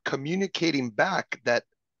for not communicating back that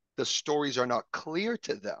the stories are not clear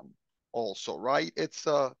to them also, right?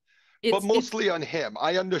 But mostly on him.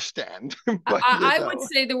 I understand. But I would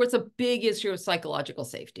say there was a big issue of psychological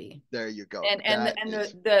safety. There you go. And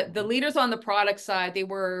the leaders on the product side, they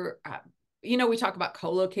were, you know, we talk about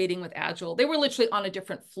co-locating with Agile. They were literally on a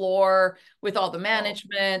different floor with all the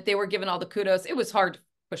management. They were given all the kudos. It was hard to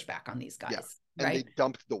push back on these guys. Yeah. And right? They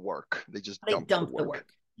dumped the work. They dumped the work.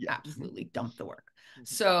 Yeah. Absolutely dumped the work.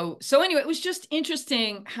 So anyway, it was just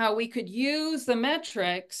interesting how we could use the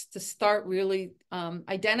metrics to start really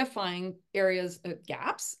identifying areas of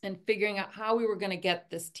gaps and figuring out how we were going to get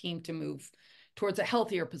this team to move towards a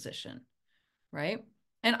healthier position, right?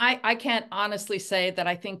 And I can't honestly say that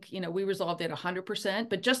I think, you know, we resolved it 100%,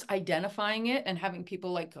 but just identifying it and having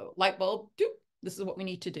people like go, light bulb, this is what we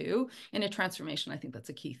need to do in a transformation. I think that's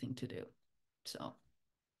a key thing to do. So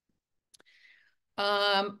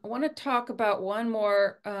I want to talk about one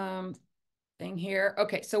more thing here.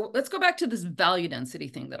 Okay, so let's go back to this value density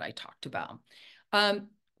thing that I talked about.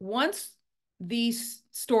 Once these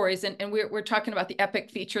stories, and we're talking about the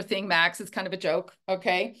epic feature thing, Max, it's kind of a joke,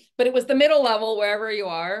 okay? But it was the middle level, wherever you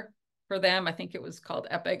are. For them, I think it was called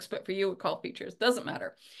epics, but for you, it called features. Doesn't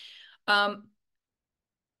matter.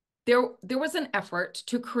 There was an effort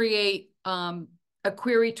to create a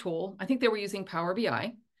query tool. I think they were using Power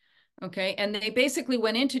BI. Okay, and they basically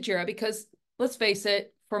went into JIRA because, let's face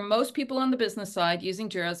it, for most people on the business side, using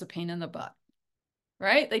JIRA is a pain in the butt,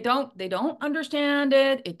 right? They don't understand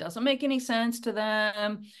it. It doesn't make any sense to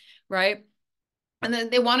them, right? And then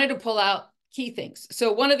they wanted to pull out key things.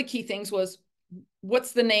 So one of the key things was,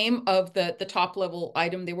 what's the name of the top level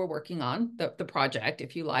item they were working on, the project,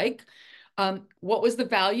 if you like. What was the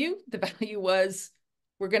value? The value was,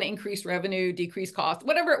 we're going to increase revenue, decrease cost,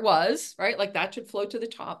 whatever it was, right? Like that should flow to the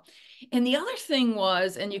top. And the other thing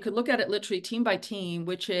was, and you could look at it literally team by team,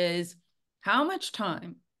 which is how much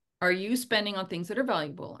time are you spending on things that are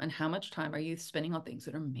valuable and how much time are you spending on things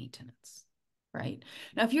that are maintenance, right?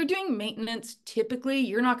 Now, if you're doing maintenance, typically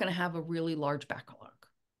you're not going to have a really large backlog,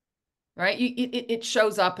 right? It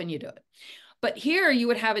shows up and you do it. But here you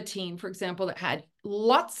would have a team, for example, that had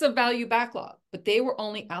lots of value backlog, but they were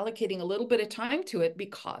only allocating a little bit of time to it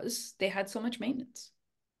because they had so much maintenance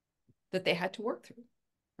that they had to work through,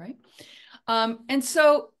 right? And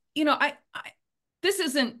so, you know,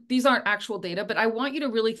 these aren't actual data, but I want you to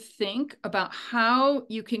really think about how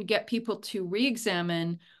you can get people to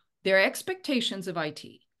re-examine their expectations of IT.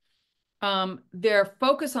 Their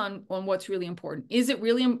focus on what's really important. Is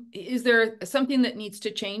there something that needs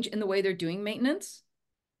to change in the way they're doing maintenance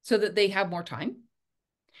so that they have more time?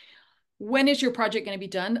 When is your project going to be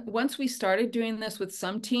done? Once we started doing this with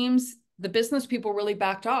some teams, the business people really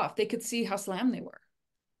backed off. They could see how slammed they were.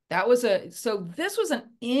 So this was an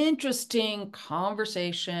interesting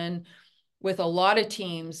conversation with a lot of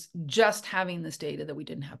teams just having this data that we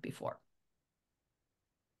didn't have before.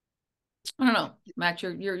 I don't know, Max,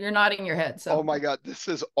 you're nodding your head. So oh my God, this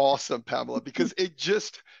is awesome, Pamela, because it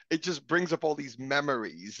just brings up all these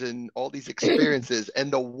memories and all these experiences.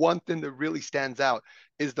 And the one thing that really stands out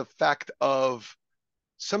is the fact of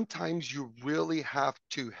sometimes you really have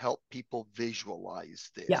to help people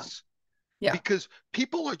visualize this. Yeah. Yeah. Because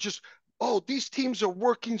people are just, oh, these teams are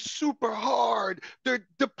working super hard. They're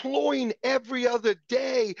deploying every other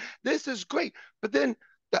day. This is great. But then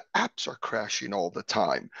the apps are crashing all the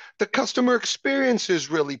time. The customer experience is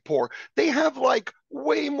really poor. They have like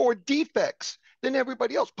way more defects than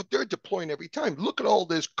everybody else, but they're deploying every time. Look at all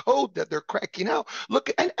this code that they're cracking out. Look,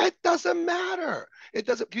 and it doesn't matter. It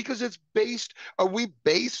doesn't, because it's based, are we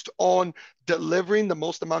based on delivering the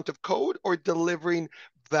most amount of code or delivering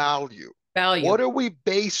value? What are we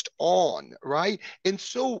based on, right? And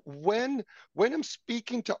so when I'm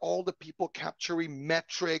speaking to all the people capturing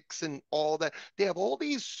metrics and all that, they have all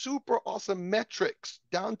these super awesome metrics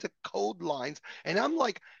down to code lines. And I'm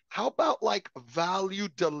like, how about like value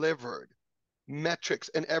delivered metrics?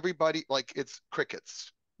 And everybody, like, it's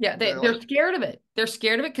crickets. Yeah, they're like, scared of it. They're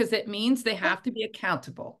scared of it because it means they have to be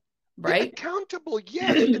accountable, right? Accountable,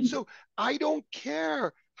 yes. And so I don't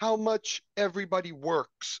care how much everybody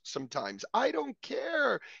works sometimes. I don't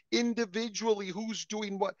care individually who's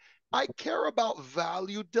doing what. I care about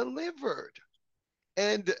value delivered.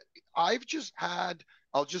 And I'll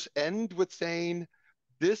just end with saying,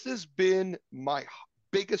 this has been my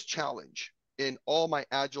biggest challenge in all my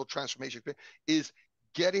agile transformation is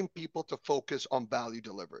getting people to focus on value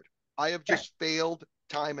delivered. I have just failed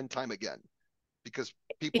time and time again because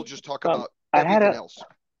people just talk about everything else.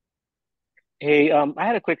 Hey, I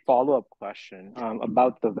had a quick follow-up question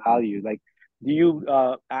about the value. Like, do you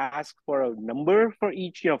ask for a number for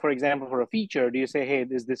each, for example, for a feature, do you say, hey,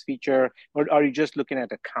 is this feature, or are you just looking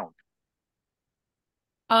at a count?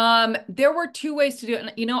 There were two ways to do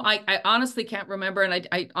it. And, I honestly can't remember, and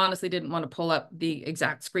I honestly didn't want to pull up the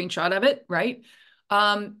exact screenshot of it, right?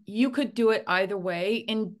 You could do it either way.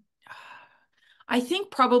 And I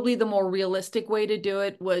think probably the more realistic way to do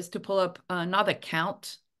it was to pull up not a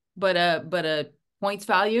count, but a points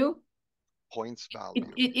value. Points value.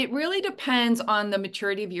 It really depends on the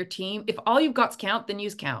maturity of your team. If all you've got is count, then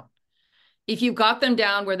use count. If you've got them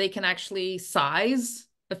down where they can actually size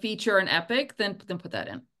a feature and epic, then put that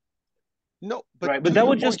in. No, but right, but that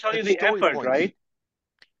would just tell you the effort, right?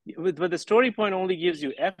 But the story point only gives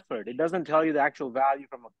you effort. It doesn't tell you the actual value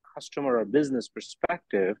from a customer or business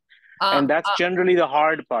perspective. And that's generally the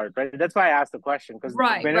hard part, right? That's why I asked the question, because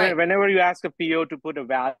whenever you ask a PO to put a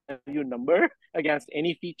value number against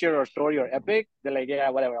any feature or story or epic, they're like, yeah,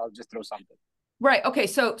 whatever, I'll just throw something. Right. Okay.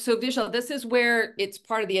 So Vishal, this is where it's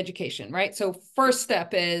part of the education, right? So first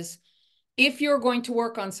step is, if you're going to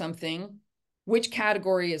work on something, which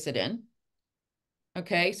category is it in?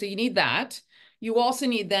 Okay. So you need that. You also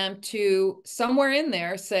need them to somewhere in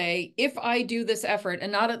there say, if I do this effort,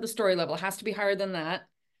 and not at the story level, it has to be higher than that,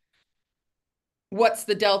 what's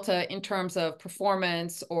the delta in terms of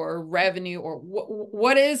performance or revenue, or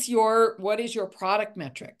what is your product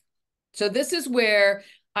metric? So this is where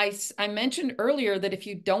I mentioned earlier that if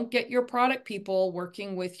you don't get your product people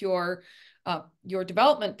working with your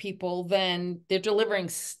development people, then they're delivering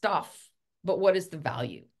stuff, but what is the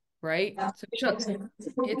value, right? So it's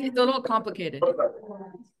a little complicated.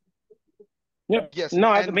 Yeah. Yes. No,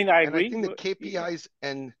 I mean, I agree. I think the KPIs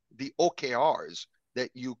and the OKRs that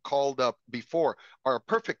you called up before are a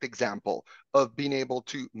perfect example of being able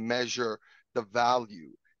to measure the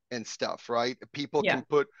value and stuff, right? People can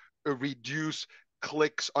reduce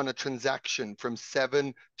clicks on a transaction from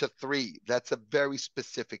 7 to 3. That's a very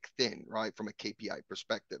specific thing, right? From a KPI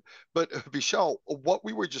perspective. But Vishal, what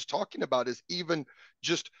we were just talking about is even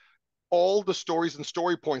just all the stories and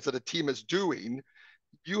story points that a team is doing.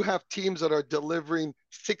 You have teams that are delivering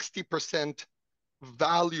 60%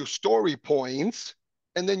 value story points,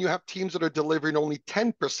 and then you have teams that are delivering only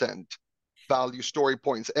 10% value story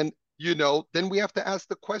points. And, then we have to ask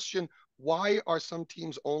the question, why are some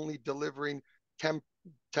teams only delivering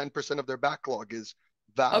 10% of their backlog is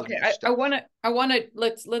value stuff? I want to,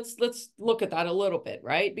 let's look at that a little bit,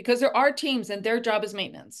 right? Because there are teams and their job is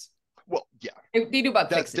maintenance. Well, yeah. They do bug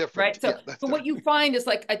fixes, right? So, but what you find is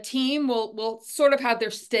like a team will sort of have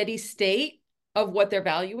their steady state of what their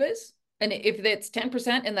value is. And if it's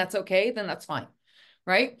 10% and that's okay, then that's fine,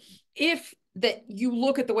 right? If that you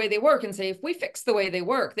look at the way they work and say, if we fix the way they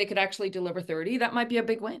work, they could actually deliver 30, that might be a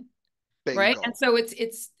big win. Bingo. Right? And so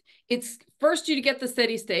it's it's first you to get the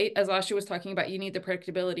steady state, as Asha was talking about, you need the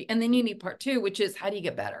predictability. And then you need part two, which is how do you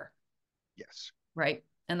get better? Yes. Right.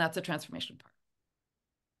 And that's a transformation part.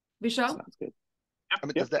 Vishal? Sounds good. I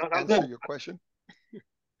mean, does that answer your question?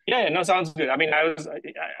 Yeah, no, sounds good. I mean, I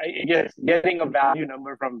guess getting a value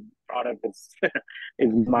number from product is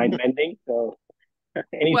mind bending. So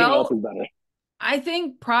anything else is better. I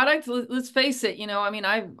think product, let's face it, you know, I mean,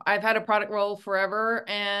 I've had a product role forever,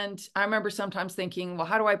 and I remember sometimes thinking, well,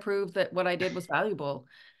 how do I prove that what I did was valuable?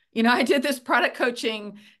 You know, I did this product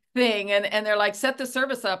coaching thing, and they're like, set the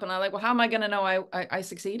service up. And I'm like, well, how am I going to know I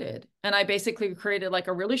succeeded? And I basically created like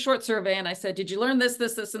a really short survey. And I said, did you learn this,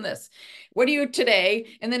 this, this, and this? What are you today?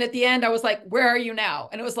 And then at the end, I was like, where are you now?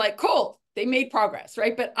 And it was like, cool, they made progress,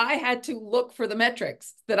 right? But I had to look for the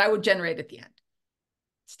metrics that I would generate at the end.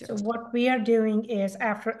 So what we are doing is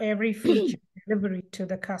after every feature delivery to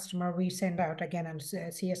the customer, we send out again a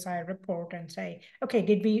CSI report and say, okay,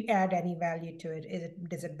 did we add any value to it?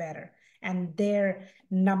 Is it better? And their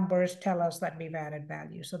numbers tell us that we've added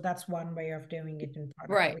value. So that's one way of doing it in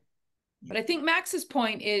product. Right. But I think Max's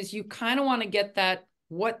point is you kind of want to get that,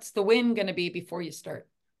 what's the win going to be before you start?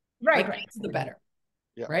 Right. Like, what's the better?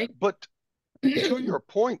 Yeah. Right. But to your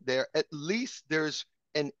point there, at least there's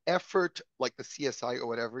an effort, like the CSI or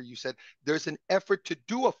whatever you said, there's an effort to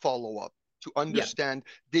do a follow-up to understand,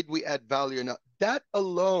 did we add value or not? That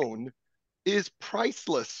alone is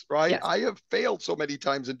priceless, right? Yes. I have failed so many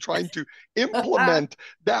times in trying to implement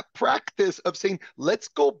that practice of saying, let's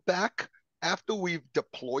go back after we've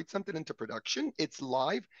deployed something into production, it's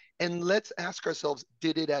live, and let's ask ourselves,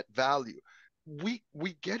 did it add value?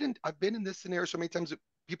 I've been in this scenario so many times that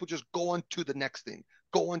people just go on to the next thing,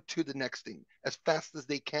 as fast as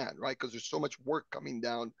they can, right? Because there's so much work coming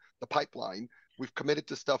down the pipeline. We've committed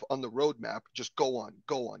to stuff on the roadmap. Just go on.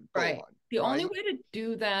 The only way to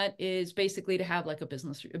do that is basically to have like a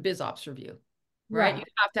biz ops review, right? You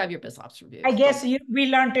have to have your biz ops review. I guess we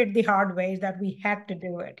learned it the hard way, that we had to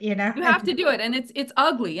do it, you know? You have to do it, and it's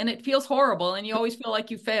ugly, and it feels horrible, and you always feel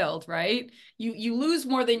like you failed, right? You lose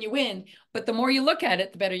more than you win, but the more you look at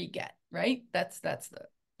it, the better you get, right? That's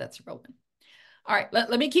relevant. All right, let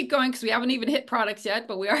me keep going because we haven't even hit products yet,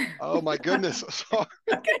 but we are. Oh my goodness.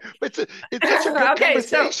 Okay. It's such a good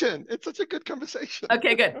conversation. It's such a good conversation.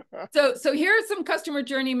 Okay, good. So here are some customer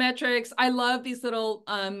journey metrics. I love these little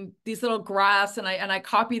graphs, and I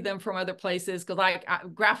copied them from other places because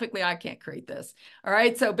graphically I can't create this. All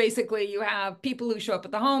right. So basically you have people who show up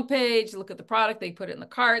at the homepage, look at the product, they put it in the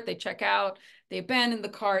cart, they check out, they abandon the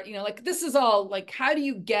cart. You know, like this is all like, how do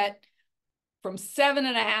you get from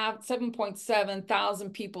 7.7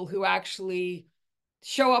 thousand people who actually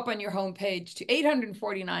show up on your homepage to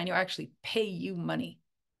 849 who actually pay you money,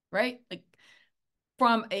 right? Like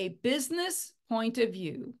from a business point of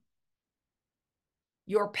view,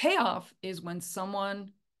 your payoff is when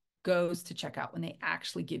someone goes to check out, when they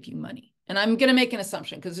actually give you money. And I'm going to make an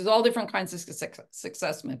assumption because there's all different kinds of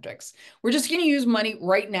success metrics. We're just going to use money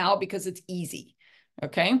right now because it's easy.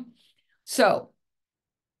 Okay. So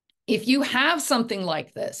if you have something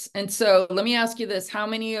like this, and so let me ask you this, how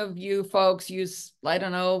many of you folks use, I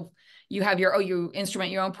don't know, you have you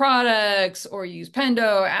instrument your own products or use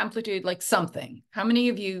Pendo, Amplitude, like something. How many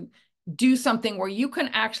of you do something where you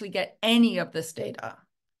can actually get any of this data?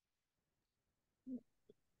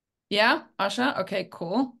 Yeah, Asha? Okay,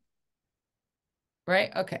 cool.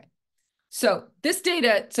 Right, okay. So this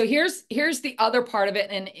data, so here's the other part of it.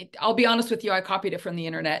 And I'll be honest with you, I copied it from the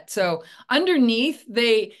internet. So underneath,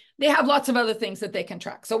 they have lots of other things that they can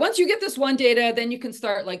track. So once you get this one data, then you can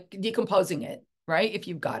start like decomposing it, right? If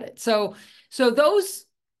you've got it. So those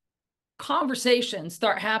conversations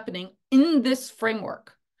start happening in this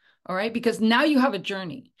framework, all right? Because now you have a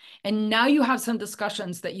journey and now you have some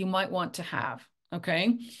discussions that you might want to have,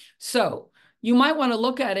 okay? So you might want to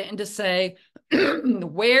look at it and just say,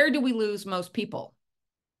 where do we lose most people,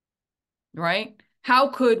 right? How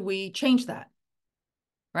could we change that,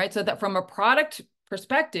 right? So that from a product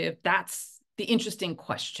perspective, that's the interesting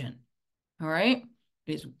question, all right?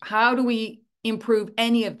 Is how do we improve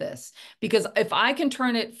any of this? Because if I can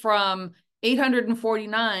turn it from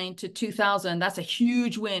 849 to 2,000, that's a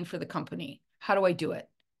huge win for the company. How do I do it?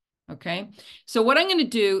 Okay. So what I'm going to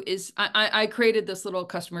do is I created this little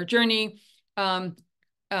customer journey,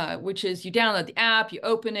 which is you download the app, you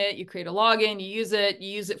open it, you create a login, you use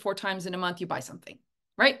it 4 times in a month, you buy something,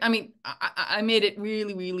 right? I mean, I made it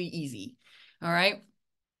really, really easy. All right.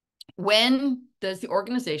 When does the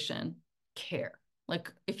organization care?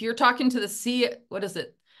 Like if you're talking to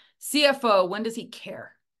the CFO, when does he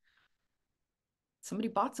care? Somebody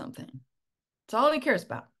bought something. That's all he cares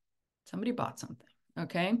about. Somebody bought something.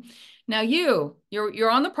 Okay. Now you're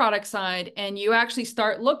on the product side and you actually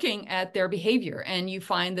start looking at their behavior and you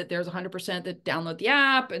find that there's 100% that download the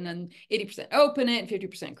app and then 80% open it and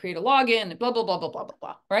 50% create a login and blah, blah, blah, blah, blah, blah,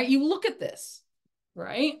 blah, right? You look at this,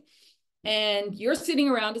 right? And you're sitting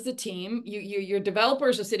around as a team, your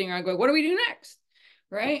developers are sitting around going, what do we do next?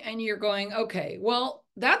 Right? And you're going, okay, well,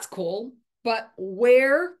 that's cool, but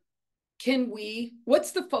where can we,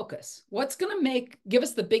 what's the focus? What's going to give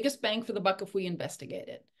us the biggest bang for the buck if we investigate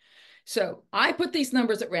it? So I put these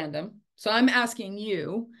numbers at random. So I'm asking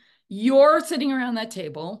you, you're sitting around that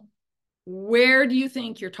table. Where do you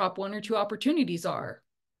think your top 1 or 2 opportunities are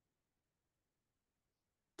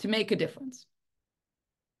to make a difference?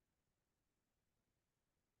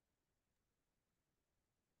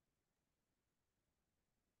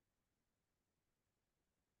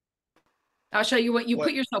 I'll show you what you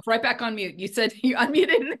put yourself right back on mute. You said you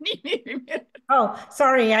unmuted and then you muted. Oh,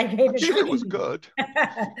 sorry. I'm sure it was good.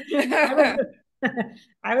 I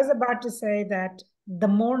was about to say that the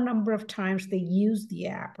more number of times they use the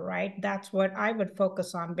app, right? That's what I would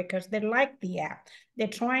focus on because they like the app. They're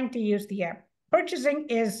trying to use the app. Purchasing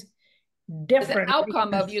is different. The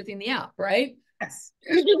outcome of using the app, right? Yes.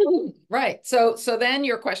 Right. So then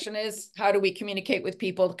your question is, how do we communicate with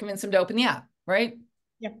people to convince them to open the app, right?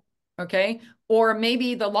 Yep. Okay. Or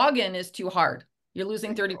maybe the login is too hard. You're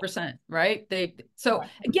losing 30%, right? So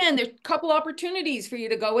again, there's a couple opportunities for you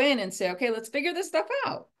to go in and say, okay, let's figure this stuff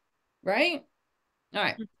out, right? All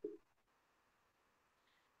right.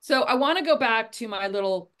 So I want to go back to my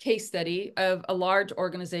little case study of a large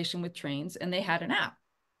organization with trains, and they had an app,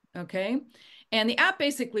 okay? And the app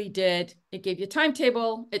basically it gave you a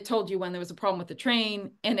timetable, it told you when there was a problem with the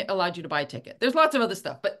train, and it allowed you to buy a ticket. There's lots of other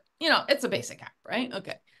stuff, but it's a basic app, right?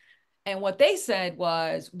 Okay. And what they said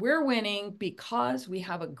was, we're winning because we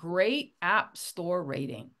have a great app store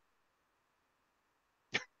rating.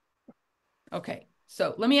 Okay,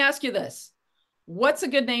 so let me ask you this. What's a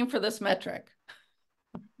good name for this metric?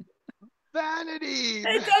 Vanity.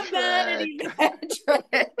 It's a vanity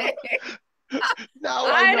metric.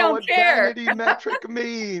 Now I know what vanity metric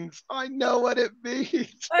means. I know what it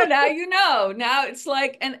means. Oh, now you know. Now it's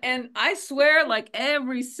like, and I swear, like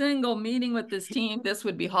every single meeting with this team, this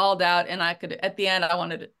would be hauled out, and I could, at the end, I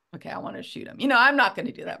wanted to shoot him. I'm not going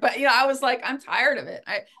to do that, but I was like, I'm tired of it.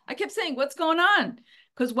 I kept saying, what's going on?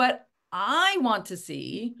 Because what I want to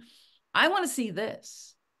see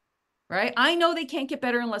this, right? I know they can't get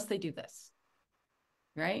better unless they do this,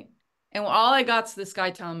 right? And all I got's this guy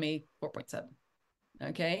telling me 4.7.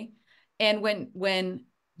 Okay. And when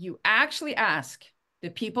you actually ask the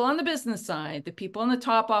people on the business side, the people in the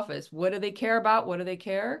top office, what do they care about? What do they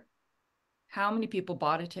care? How many people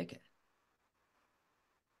bought a ticket?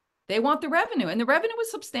 They want the revenue, and the revenue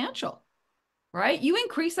was substantial, right? You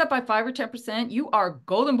increase that by 5 or 10%, you are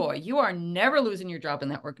golden boy. You are never losing your job in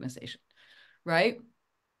that organization, right?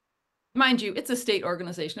 Mind you, it's a state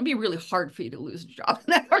organization. It'd be really hard for you to lose a job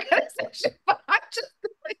in that organization. But I'm just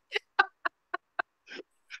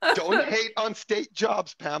don't hate on state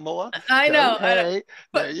jobs, Pamela. I know.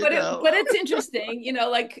 But it's interesting,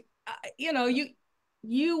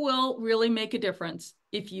 you will really make a difference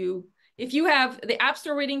if you have the App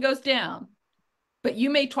Store rating goes down, but you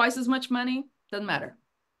made twice as much money. Doesn't matter.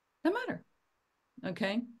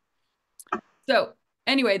 Okay. So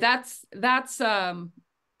anyway, that's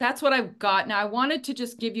what I've got. Now I wanted to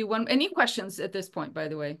just give you any questions at this point, by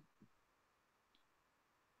the way.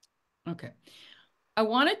 Okay. I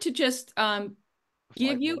wanted to just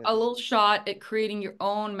give you a little shot at creating your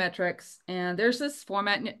own metrics. And there's this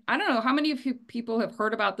format. I don't know, how many of you people have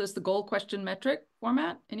heard about this, the goal question metric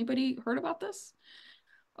format? Anybody heard about this?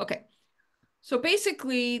 Okay. So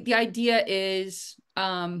basically the idea is,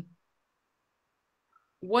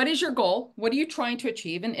 what is your goal? What are you trying to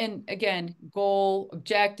achieve? And again, goal,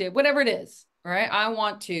 objective, whatever it is, all right? I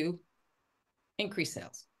want to increase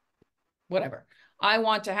sales, whatever. I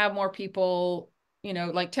want to have more people,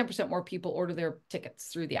 like 10% more people order their tickets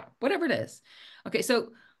through the app, whatever it is. Okay, so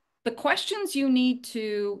the questions you need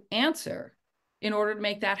to answer in order to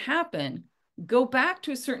make that happen go back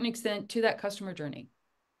to a certain extent to that customer journey,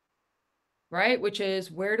 right? Which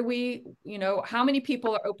is, where do we, how many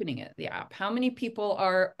people are opening it, the app? How many people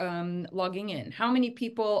are logging in? How many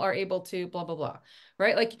people are able to blah, blah, blah,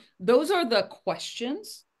 right? Like those are the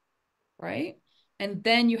questions, right? And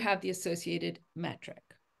then you have the associated metric.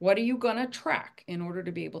 What are you going to track in order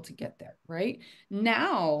to be able to get there, right?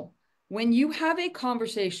 Now, when you have a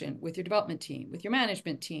conversation with your development team, with your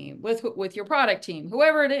management team, with your product team,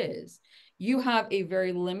 whoever it is, you have a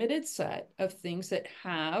very limited set of things that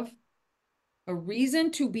have a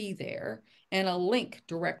reason to be there and a link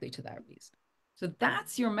directly to that reason. So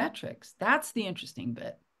that's your metrics. That's the interesting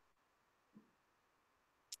bit.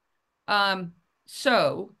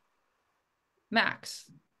 So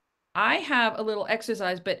Max, I have a little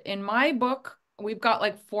exercise, but in my book, we've got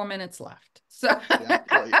like 4 minutes left. So,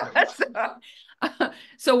 exactly.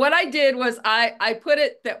 So what I did was I put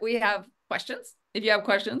it that we have questions, if you have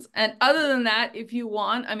questions. And other than that, if you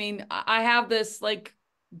want, I mean, I have this like,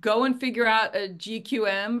 go and figure out a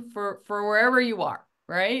GQM for wherever you are,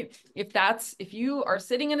 right? If you are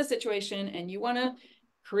sitting in a situation and you want to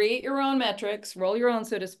create your own metrics, roll your own,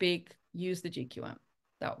 so to speak, use the GQM.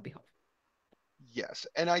 That would be helpful. Yes.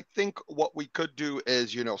 And I think what we could do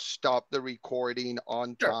is, stop the recording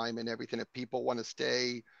on time and everything. If people want to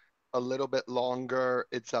stay a little bit longer,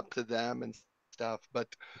 it's up to them and stuff, but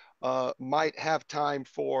might have time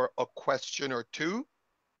for a question or two.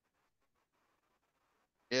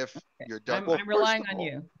 If you're done. I'm relying on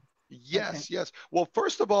you. Yes, yes. Well,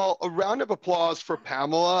 first of all, a round of applause for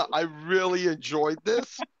Pamela. I really enjoyed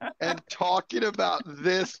this. And talking about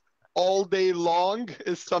this all day long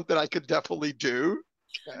is something I could definitely do.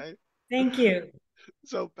 Okay. Thank you.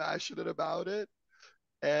 So passionate about it.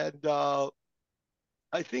 And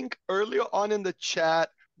I think earlier on in the chat,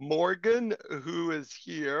 Morgan, who is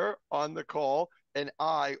here on the call, and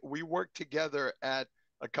we worked together at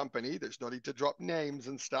a company. There's no need to drop names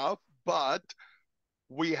and stuff, but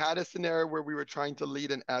we had a scenario where we were trying to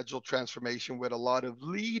lead an agile transformation with a lot of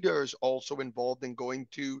leaders also involved in going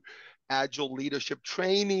to agile leadership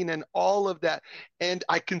training and all of that. And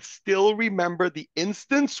I can still remember the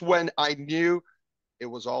instance when I knew it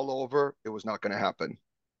was all over. It was not going to happen.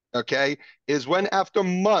 Okay. Is when after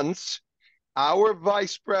months, our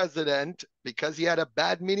vice president, because he had a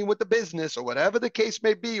bad meeting with the business or whatever the case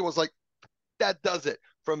may be, was like, that does it.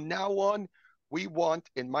 From now on, we want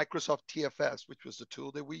in Microsoft TFS, which was the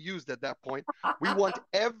tool that we used at that point, we want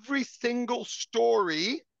every single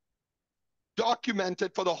story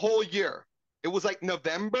documented for the whole year. It was like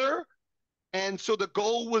November. And so the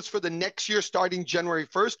goal was for the next year, starting January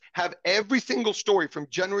 1st, have every single story from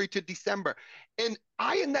January to December. And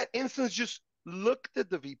I, in that instance, just looked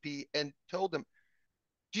at the VP and told him,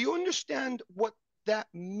 do you understand what that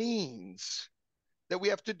means? That we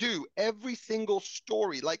have to do every single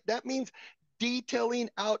story. Like that means detailing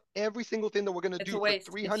out every single thing that we're going to do for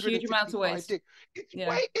 365 days.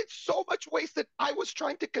 It's so much waste that I was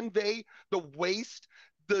trying to convey the waste,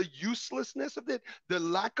 the uselessness of it, the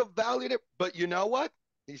lack of value. But you know what?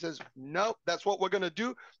 He says, no, that's what we're going to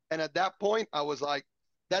do. And at that point, I was like,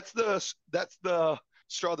 that's the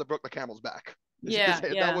straw that broke the camel's back.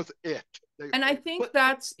 That was it. And I think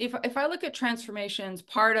that's, if I look at transformations,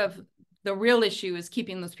 part of the real issue is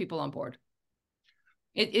keeping those people on board.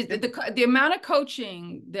 The amount of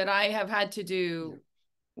coaching that I have had to do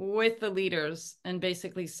with the leaders and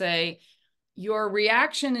basically say, your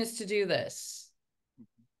reaction is to do this,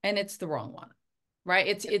 and it's the wrong one, right?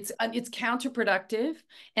 It's counterproductive,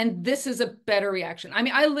 and this is a better reaction. I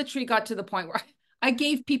mean, I literally got to the point where I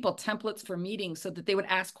gave people templates for meetings so that they would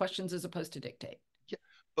ask questions as opposed to dictate. Yeah,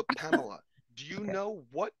 but Pamela, do you know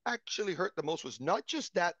what actually hurt the most was not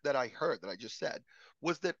just that I heard, that I just said,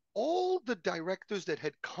 was that all the directors that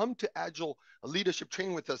had come to Agile leadership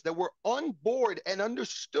training with us that were on board and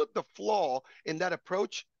understood the flaw in that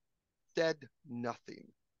approach said nothing.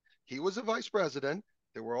 He was a vice president.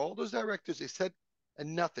 There were all those directors. They said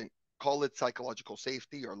nothing. Call it psychological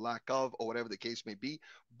safety or lack of, or whatever the case may be.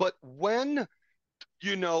 But when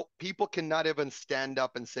people cannot even stand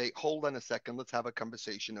up and say, hold on a second, let's have a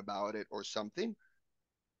conversation about it or something.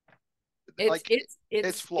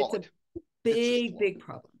 It's flawed. It's a big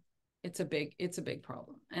problem. It's a big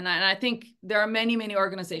problem. And I think there are many, many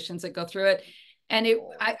organizations that go through it. And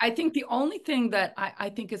I think the only thing that I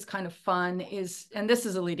think is kind of fun is, and this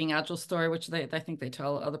is a leading Agile story, which I think they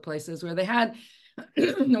tell other places, where they had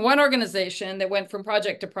one organization that went from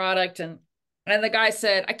project to product, and the guy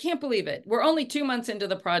said, I can't believe it. We're only 2 months into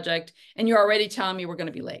the project and you're already telling me we're going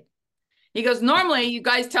to be late. He goes, normally you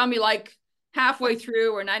guys tell me like halfway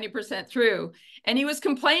through or 90% through. And he was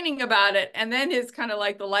complaining about it. And then his kind of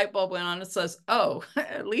like the light bulb went on and says, oh,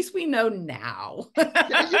 at least we know now. There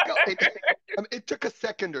you go. It took a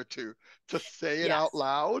second or two to say it out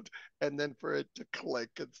loud and then for it to click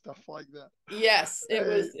and stuff like that. Yes,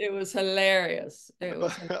 it was hilarious. It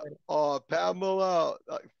was hilarious. Oh, Pamela,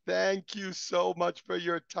 thank you so much for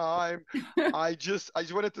your time. I just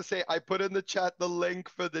wanted to say, I put in the chat the link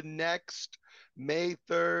for the next May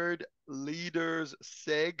 3rd Leaders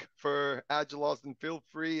SIG for Agile Austin. Feel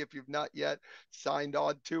free if you've not yet signed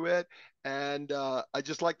on to it. And I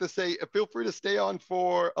just like to say, feel free to stay on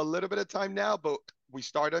for a little bit of time now, but we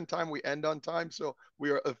start on time, we end on time. So we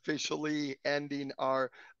are officially ending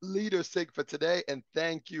our Leader SIG for today. And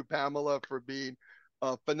thank you, Pamela, for being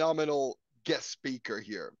a phenomenal guest speaker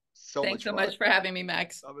here. Thanks so much for having me,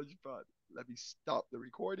 Max. So much fun. Let me stop the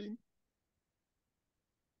recording.